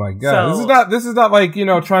 Oh my god. So, this is not like, you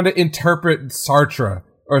know, trying to interpret Sartre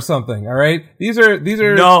or something, all right? These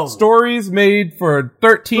are stories made for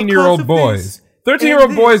 13-year-old boys.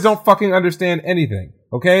 13-year-old boys don't fucking understand anything,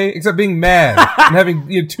 okay? Except being mad and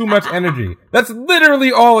having too much energy. That's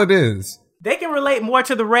literally all it is. They can relate more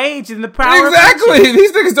to the rage than the power. Exactly.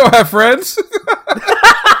 These niggas don't have friends.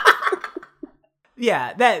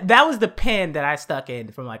 Yeah, that was the pen that I stuck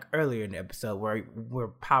in from like earlier in the episode where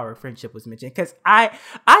power of friendship was mentioned, because I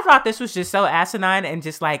thought this was just so asinine and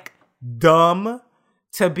just like dumb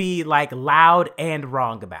to be like loud and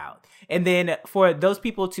wrong about. And then for those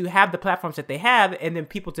people to have the platforms that they have, and then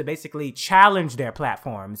people to basically challenge their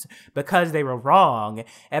platforms because they were wrong.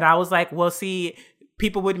 And I was like, well, see,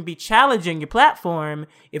 people wouldn't be challenging your platform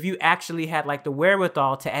if you actually had like the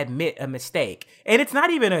wherewithal to admit a mistake. And it's not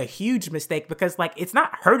even a huge mistake, because like it's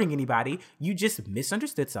not hurting anybody. You just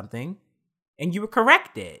misunderstood something and you were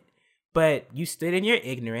corrected. But you stood in your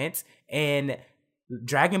ignorance, and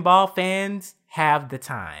Dragon Ball fans have the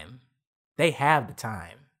time. They have the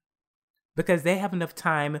time. Because they have enough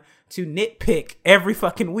time to nitpick every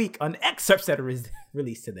fucking week on excerpts that are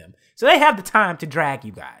released to them. So they have the time to drag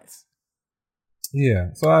you guys.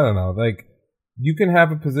 Yeah, so I don't know. Like, you can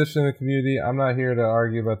have a position in the community. I'm not here to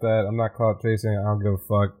argue about that. I'm not clout chasing. I don't give a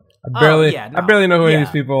fuck. I barely know who any of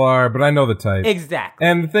these people are, but I know the type. Exactly.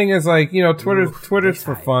 And the thing is, like, you know, Twitter's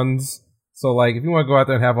for funds. So, like, if you want to go out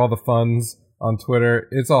there and have all the funds on Twitter,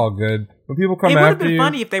 it's all good. When people come after you, it would have been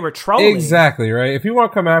funny if they were trolling. Exactly, right? If you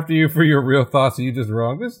want to come after you for your real thoughts and you just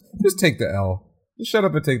wrong, just take the L. Just shut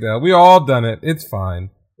up and take the L. We all done it. It's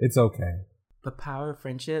fine. It's okay. But power of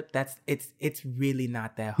friendship, it's really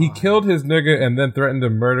not that hard. He killed his nigga and then threatened to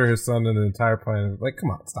murder his son and the entire planet. Like,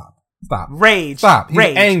 come on, stop. Rage. Stop. He's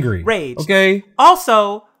angry. Rage. Okay?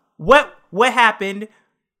 Also, what happened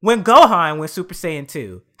when Gohan went Super Saiyan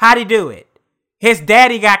 2? How'd he do it? His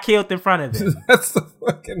daddy got killed in front of him. That's the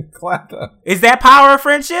fucking clap up. Is that power of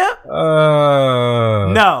friendship?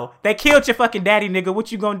 No. They killed your fucking daddy, nigga.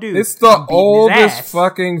 What you gonna do? It's the oldest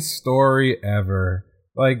fucking story ever.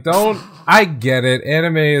 Like, I get it.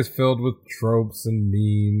 Anime is filled with tropes and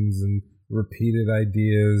memes and repeated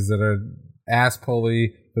ideas that are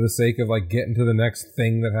ass-pulley for the sake of, like, getting to the next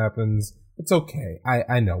thing that happens. It's okay.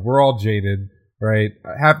 I know. We're all jaded, right?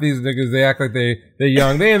 Half these niggas, they act like they're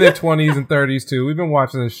young. They in their 20s and 30s, too. We've been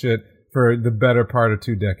watching this shit for the better part of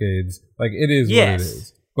 2 decades. Like, it is what it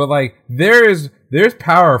is. But, like, there's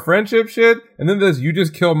power of friendship shit, and then there's you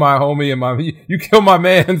just kill my homie and you kill my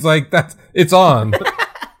man's, like, it's on.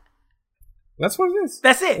 That's what it is.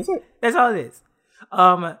 That's it. That's all it is.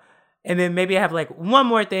 And then maybe I have like one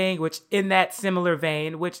more thing, which in that similar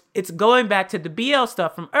vein, which it's going back to the BL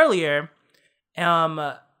stuff from earlier.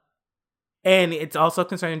 And it's also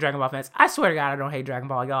concerning Dragon Ball fans. I swear to God, I don't hate Dragon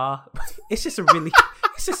Ball, y'all. It's just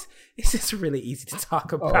it's just really easy to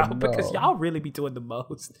talk about because y'all really be doing the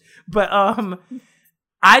most. But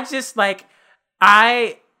I just like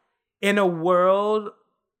in a world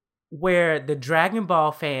where the Dragon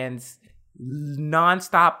Ball fans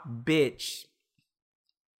nonstop bitch,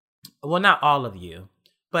 well, not all of you,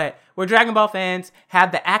 but where Dragon Ball fans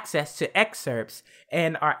have the access to excerpts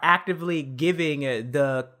and are actively giving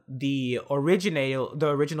the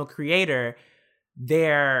original creator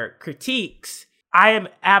their critiques. I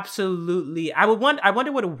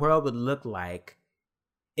wonder what a world would look like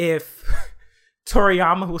if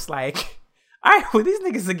Toriyama was like, all right, well, these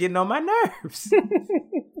niggas are getting on my nerves.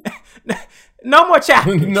 No more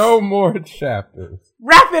chapters. No more chapters.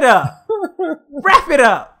 Wrap it up. Wrap it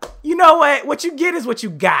up. You know what? What you get is what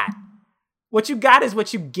you got. What you got is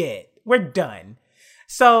what you get. We're done.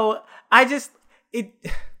 So I don't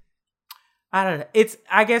know.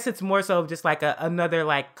 I guess it's more so just like another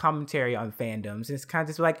like commentary on fandoms. It's kind of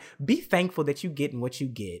just like, be thankful that you getting what you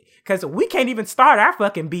get. Because we can't even start our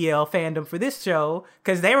fucking BL fandom for this show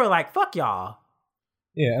because they were like, fuck y'all.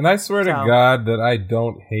 Yeah, and I swear to God that I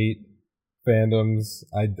don't hate fandoms.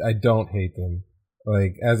 I don't hate them.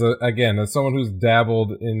 Like, as someone who's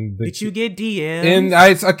dabbled in the... Did you get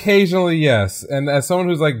DMs? Occasionally, yes. And as someone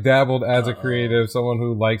who's like dabbled as a creative, someone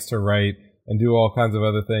who likes to write and do all kinds of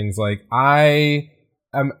other things, like, I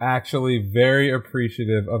am actually very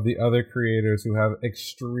appreciative of the other creators who have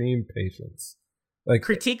extreme patience. Like,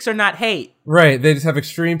 critiques are not hate. Right. They just have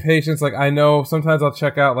extreme patience. Like, I know sometimes I'll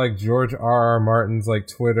check out like George R.R. Martin's like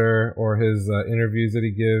Twitter or his interviews that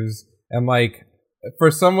he gives. And like,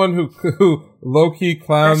 for someone who low-key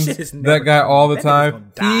clowns that guy all the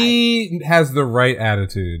time, he has the right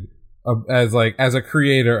attitude as a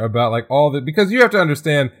creator about like all the, because you have to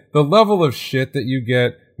understand the level of shit that you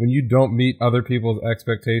get when you don't meet other people's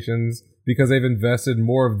expectations because they've invested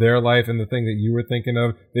more of their life in the thing that you were thinking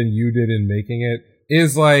of than you did in making it,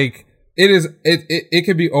 is like, it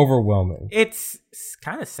could be overwhelming. It's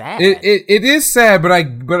kind of sad. It is sad, but I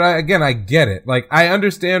get it. Like, I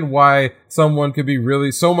understand why someone could be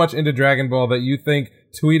really so much into Dragon Ball that you think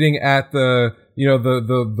tweeting at the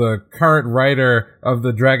the current writer of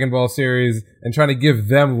the Dragon Ball series and trying to give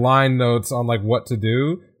them line notes on like what to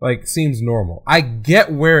do, like, seems normal. I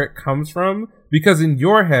get where it comes from, because in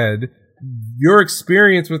your head, your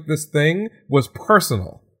experience with this thing was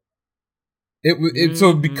personal.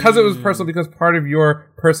 So because it was personal, because part of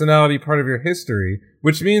your personality, part of your history,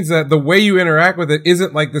 which means that the way you interact with it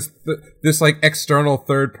isn't like this like external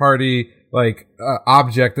third party like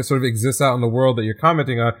object that sort of exists out in the world that you're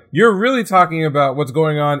commenting on. You're really talking about what's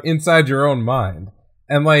going on inside your own mind,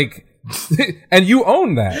 and like, and you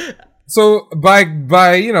own that. So by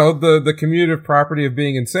the commutative property of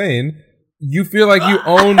being insane, you feel like you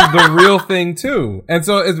own the real thing too. And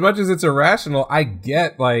so as much as it's irrational, I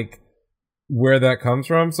get like where that comes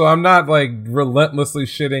from. So I'm not like relentlessly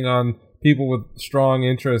shitting on people with strong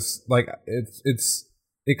interests. Like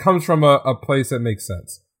it comes from a place that makes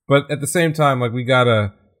sense. But at the same time, like, we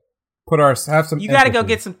gotta have some. You gotta go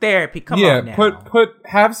get some therapy. Come on now.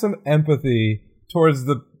 Have some empathy towards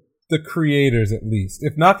the creators, at least,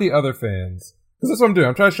 if not the other fans. Because that's what I'm doing.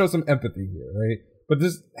 I'm trying to show some empathy here, right? But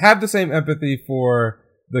just have the same empathy for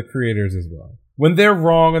the creators as well. When they're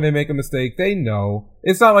wrong and they make a mistake, they know.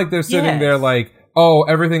 It's not like they're sitting there like, oh,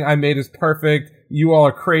 everything I made is perfect. You all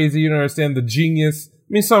are crazy. You don't understand the genius. I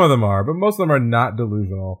mean, some of them are, but most of them are not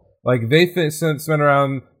delusional. Like, they spend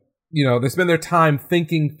around. They spend their time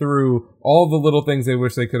thinking through all the little things they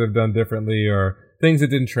wish they could have done differently, or things that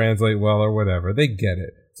didn't translate well, or whatever. They get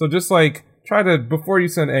it. So just like, try to, before you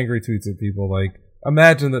send angry tweets at people, like,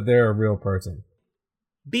 imagine that they're a real person.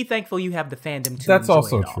 Be thankful you have the fandom to That's enjoy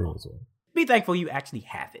also it all. true as well. Be thankful you actually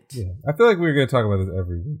have it. Yeah, I feel like we're going to talk about this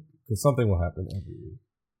every week, because something will happen every week.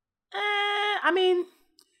 I mean,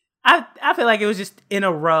 I feel like it was just in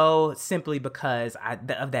a row simply because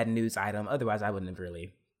of that news item. Otherwise, I wouldn't have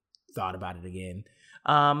really thought about it again.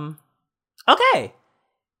 Okay.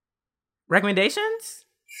 Recommendations?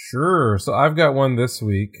 Sure. So I've got one this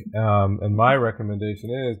week, and my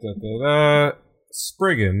recommendation is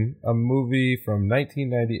Spriggan, a movie from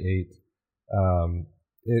 1998.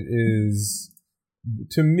 It is,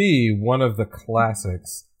 to me, one of the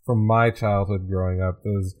classics from my childhood growing up.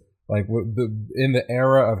 Those, like, in the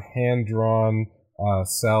era of hand-drawn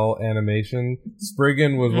cell animation,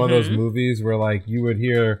 Spriggan was one of those movies where, like, you would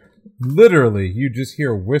hear, literally, you just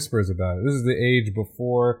hear whispers about it. This is the age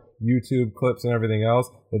before YouTube clips and everything else,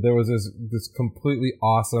 that there was this completely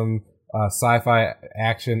awesome sci-fi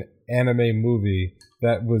action anime movie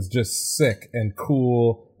that was just sick and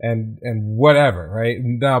cool and whatever, right?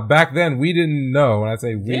 Now, back then, we didn't know. When I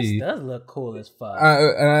say we, this does look cool as fuck.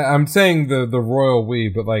 I'm saying the royal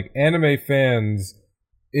we, but like, anime fans,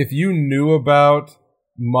 if you knew about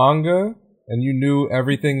manga and you knew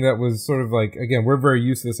everything that was sort of like, again, we're very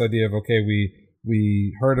used to this idea of, okay,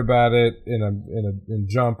 we heard about it in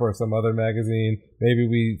Jump or some other magazine. Maybe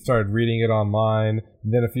we started reading it online.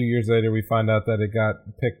 And then a few years later, we find out that it got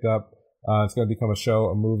picked up. It's going to become a show,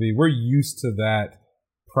 a movie. We're used to that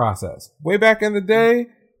process. Way back in the day,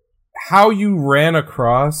 how you ran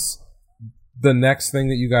across the next thing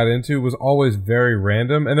that you got into was always very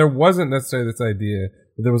random. And there wasn't necessarily this idea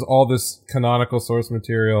that there was all this canonical source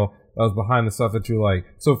material that was behind the stuff that you like.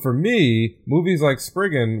 So for me, movies like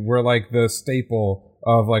Spriggan were like the staple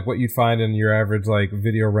of like what you'd find in your average like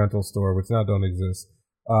video rental store, which now don't exist.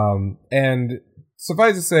 And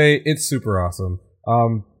suffice to say, it's super awesome.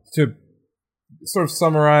 To sort of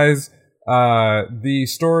summarize, the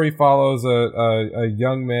story follows a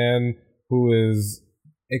young man who is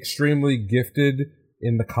extremely gifted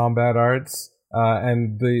in the combat arts.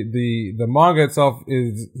 And the manga itself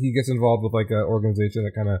is, he gets involved with like an organization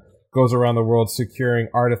that kind of goes around the world securing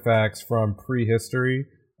artifacts from prehistory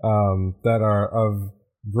that are of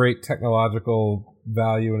great technological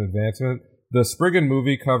value and advancement. The Spriggan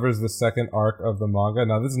movie covers the second arc of the manga.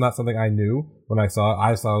 Now, this is not something I knew when I saw it.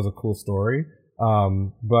 I thought it was a cool story.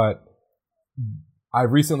 But I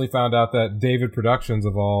recently found out that David Productions,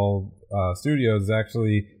 of all studios, is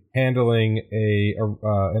actually handling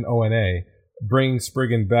an ONA, bringing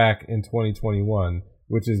Spriggan back in 2021,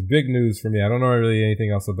 which is big news for me. I don't know really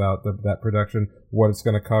anything else about that production, what it's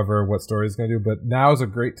going to cover, what story it's going to do, but now is a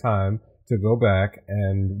great time to go back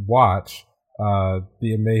and watch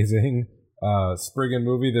the amazing Spriggan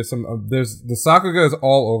movie. There's the Sakuga is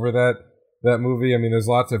all over that movie. I mean, there's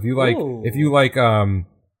lots of, if you like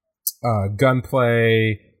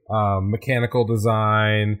gunplay, mechanical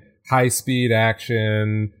design, high speed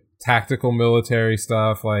action, tactical military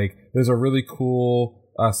stuff, like, there's a really cool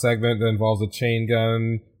segment that involves a chain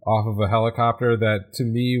gun off of a helicopter that to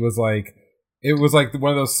me was like, it was like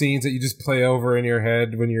one of those scenes that you just play over in your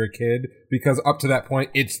head when you're a kid, because up to that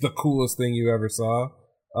point it's the coolest thing you ever saw.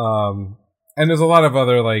 And there's a lot of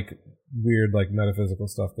other like weird like metaphysical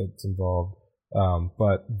stuff that's involved.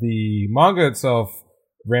 But the manga itself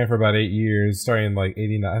ran for about 8 years, starting in like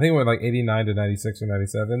 89. I think it went like 89 to 96 or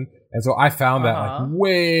 97. And so I found that like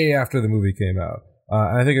way after the movie came out.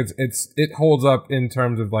 And I think it holds up in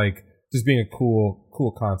terms of like just being a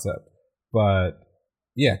cool concept. But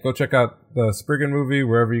yeah, go check out the Spriggan movie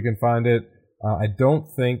wherever you can find it. I don't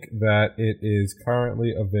think that it is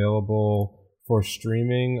currently available for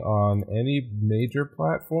streaming on any major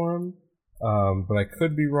platform, but I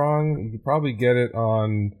could be wrong. You could probably get it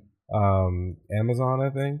on Amazon, I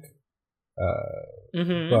think.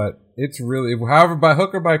 But it's really, however, by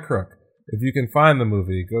hook or by crook, if you can find the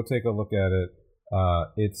movie, go take a look at it.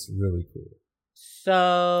 It's really cool.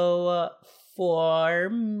 So for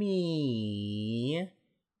me,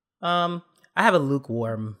 I have a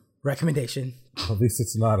lukewarm recommendation. At least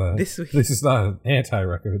it's not an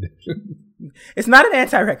anti-recommendation. It's not an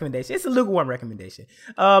anti-recommendation. It's a lukewarm recommendation.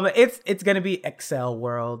 It's gonna be Excel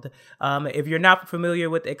World. If you're not familiar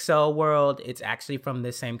with Excel World, it's actually from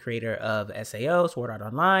the same creator of SAO, Sword Art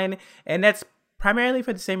Online, and that's primarily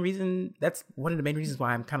for the same reason. That's one of the main reasons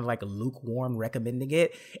why I'm kind of like a lukewarm recommending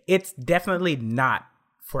it. It's definitely not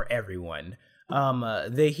for everyone.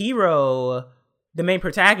 The hero, the main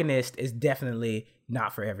protagonist, is definitely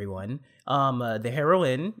not for everyone. The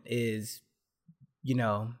heroine is,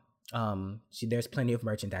 there's plenty of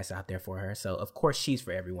merchandise out there for her, so of course she's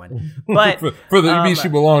for everyone. But you mean she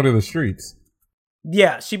belonged to the streets?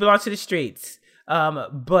 Yeah, she belongs to the streets.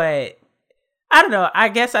 But I don't know. I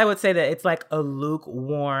guess I would say that it's like a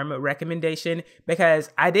lukewarm recommendation because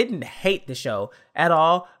I didn't hate the show at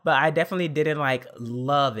all, but I definitely didn't like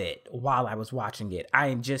love it while I was watching it.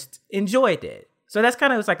 I just enjoyed it. So that's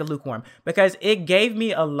kind of like a lukewarm because it gave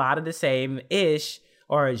me a lot of the same ish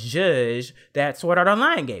or zhuzh that Sword Art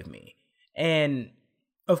Online gave me. And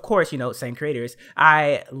of course, same creators.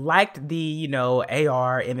 I liked the,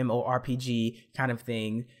 AR, MMORPG kind of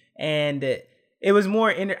thing. And it was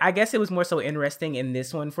more, I guess it was more so interesting in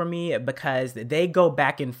this one for me because they go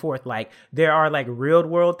back and forth. Like there are like real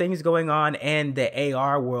world things going on and the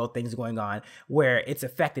AR world things going on where it's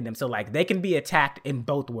affecting them. So like they can be attacked in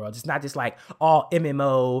both worlds. It's not just like all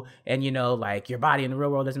MMO and like your body in the real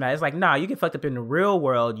world doesn't matter. It's like, nah, you get fucked up in the real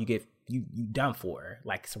world. You get you done for,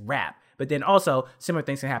 like it's a wrap. But then also similar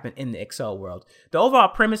things can happen in the Excel world. The overall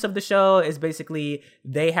premise of the show is basically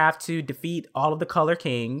they have to defeat all of the Color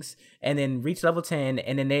Kings and then reach level 10.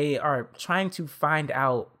 And then they are trying to find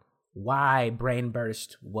out why Brain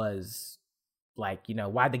Burst was like,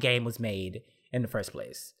 why the game was made in the first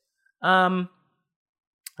place. I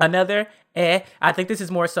think this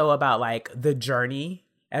is more so about like the journey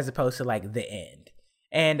as opposed to like the end.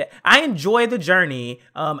 And I enjoy the journey.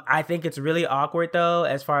 I think it's really awkward though,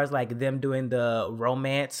 as far as like them doing the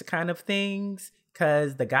romance kind of things,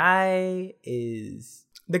 because the guy's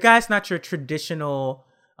not your traditional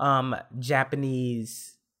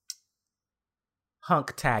Japanese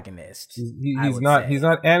hunk-tagonist. He's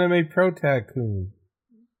not anime pro-tag-kun.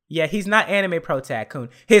 Yeah, he's not anime pro-tag-kun.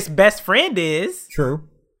 His best friend is. True.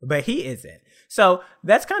 But he isn't. So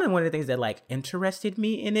that's kind of one of the things that like interested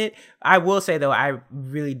me in it. I will say though, I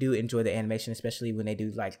really do enjoy the animation, especially when they do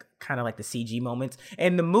like kind of like the CG moments.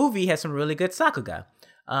 And the movie has some really good sakuga,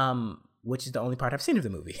 which is the only part I've seen of the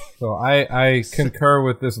movie. So I concur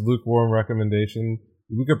with this lukewarm recommendation.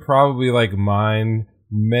 We could probably like mine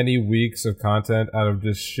many weeks of content out of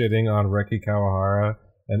just shitting on Reki Kawahara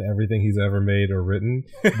and everything he's ever made or written.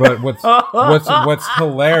 But what's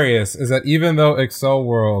hilarious is that even though Excel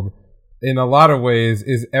World in a lot of ways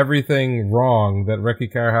is everything wrong that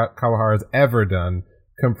Reki Kawahara has ever done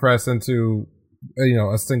compressed into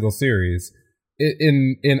a single series,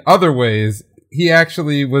 in other ways he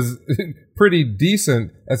actually was pretty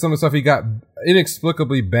decent at some of the stuff he got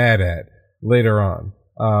inexplicably bad at later on.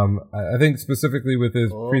 I think specifically with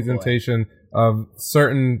his presentation of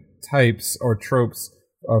certain types or tropes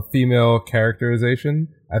of female characterization,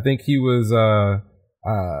 I think he was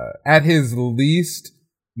at his least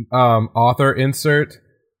author insert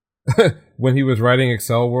when he was writing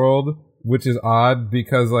Excel World, which is odd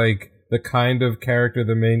because like the kind of character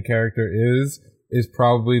the main character is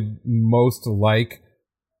probably most like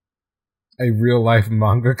a real life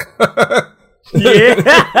mangaka.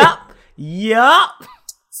 Yeah. Yup.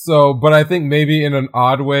 So, but I think maybe in an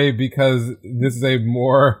odd way because this is a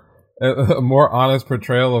more honest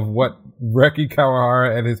portrayal of what Reki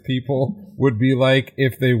Kawahara and his people would be like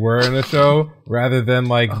if they were in a show, rather than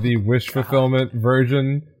like the wish fulfillment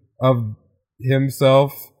version of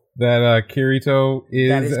himself that Kirito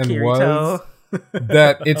is and Kirito. Was.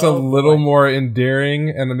 That it's a little more endearing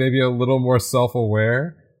and maybe a little more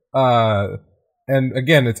self-aware. And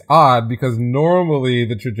again, it's odd because normally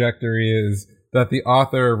the trajectory is that the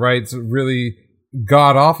author writes really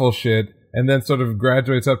god awful shit and then sort of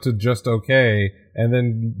graduates up to just okay and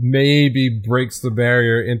then maybe breaks the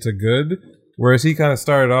barrier into good. Whereas he kind of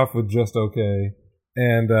started off with just okay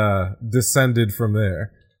and descended from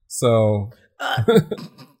there. So,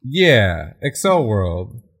 yeah, Excel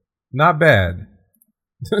World, not bad.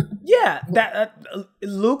 Yeah, that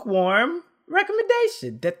lukewarm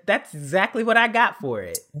recommendation. That's exactly what I got for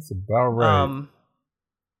it. That's about right.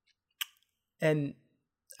 And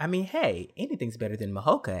I mean, hey, anything's better than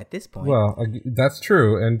Mahoka at this point. Well, that's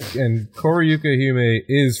true, and Koriyuka Hime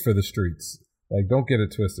is for the streets. Like, don't get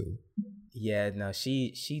it twisted. Yeah, no,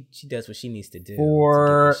 she does what she needs to do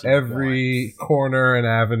for every corner and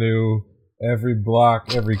avenue, every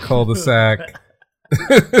block, every cul-de-sac.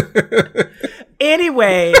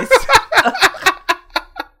 Anyways.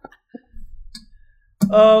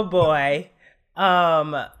 Oh boy.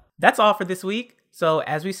 That's all for this week. So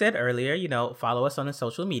as we said earlier, follow us on the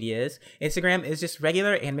social medias. Instagram is just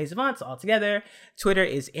regular Anime Savants all together. Twitter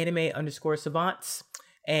is anime_savants.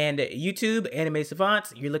 And YouTube, Anime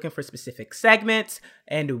Savants. You're looking for specific segments.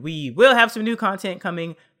 And we will have some new content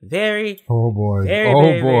coming very,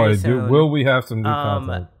 very soon. Will we have some new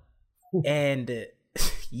content? And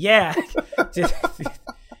yeah,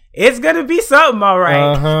 it's gonna be something, all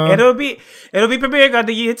right. Uh-huh. It'll be premiering on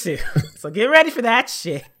the YouTube. So get ready for that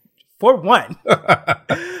shit. For one,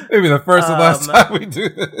 maybe the first and last time we do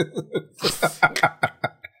this.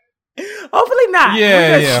 Hopefully not.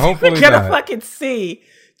 Yeah. Hopefully we're gonna fucking see.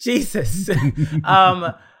 Jesus. You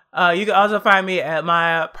can also find me at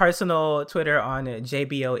my personal Twitter on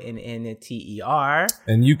JBONNTER.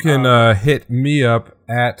 And you can hit me up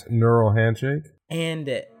at Neural Handshake.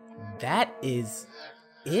 And that is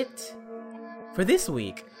it for this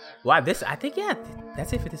week. Wow, I think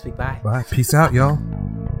that's it for this week. Bye. Bye. Peace out, y'all.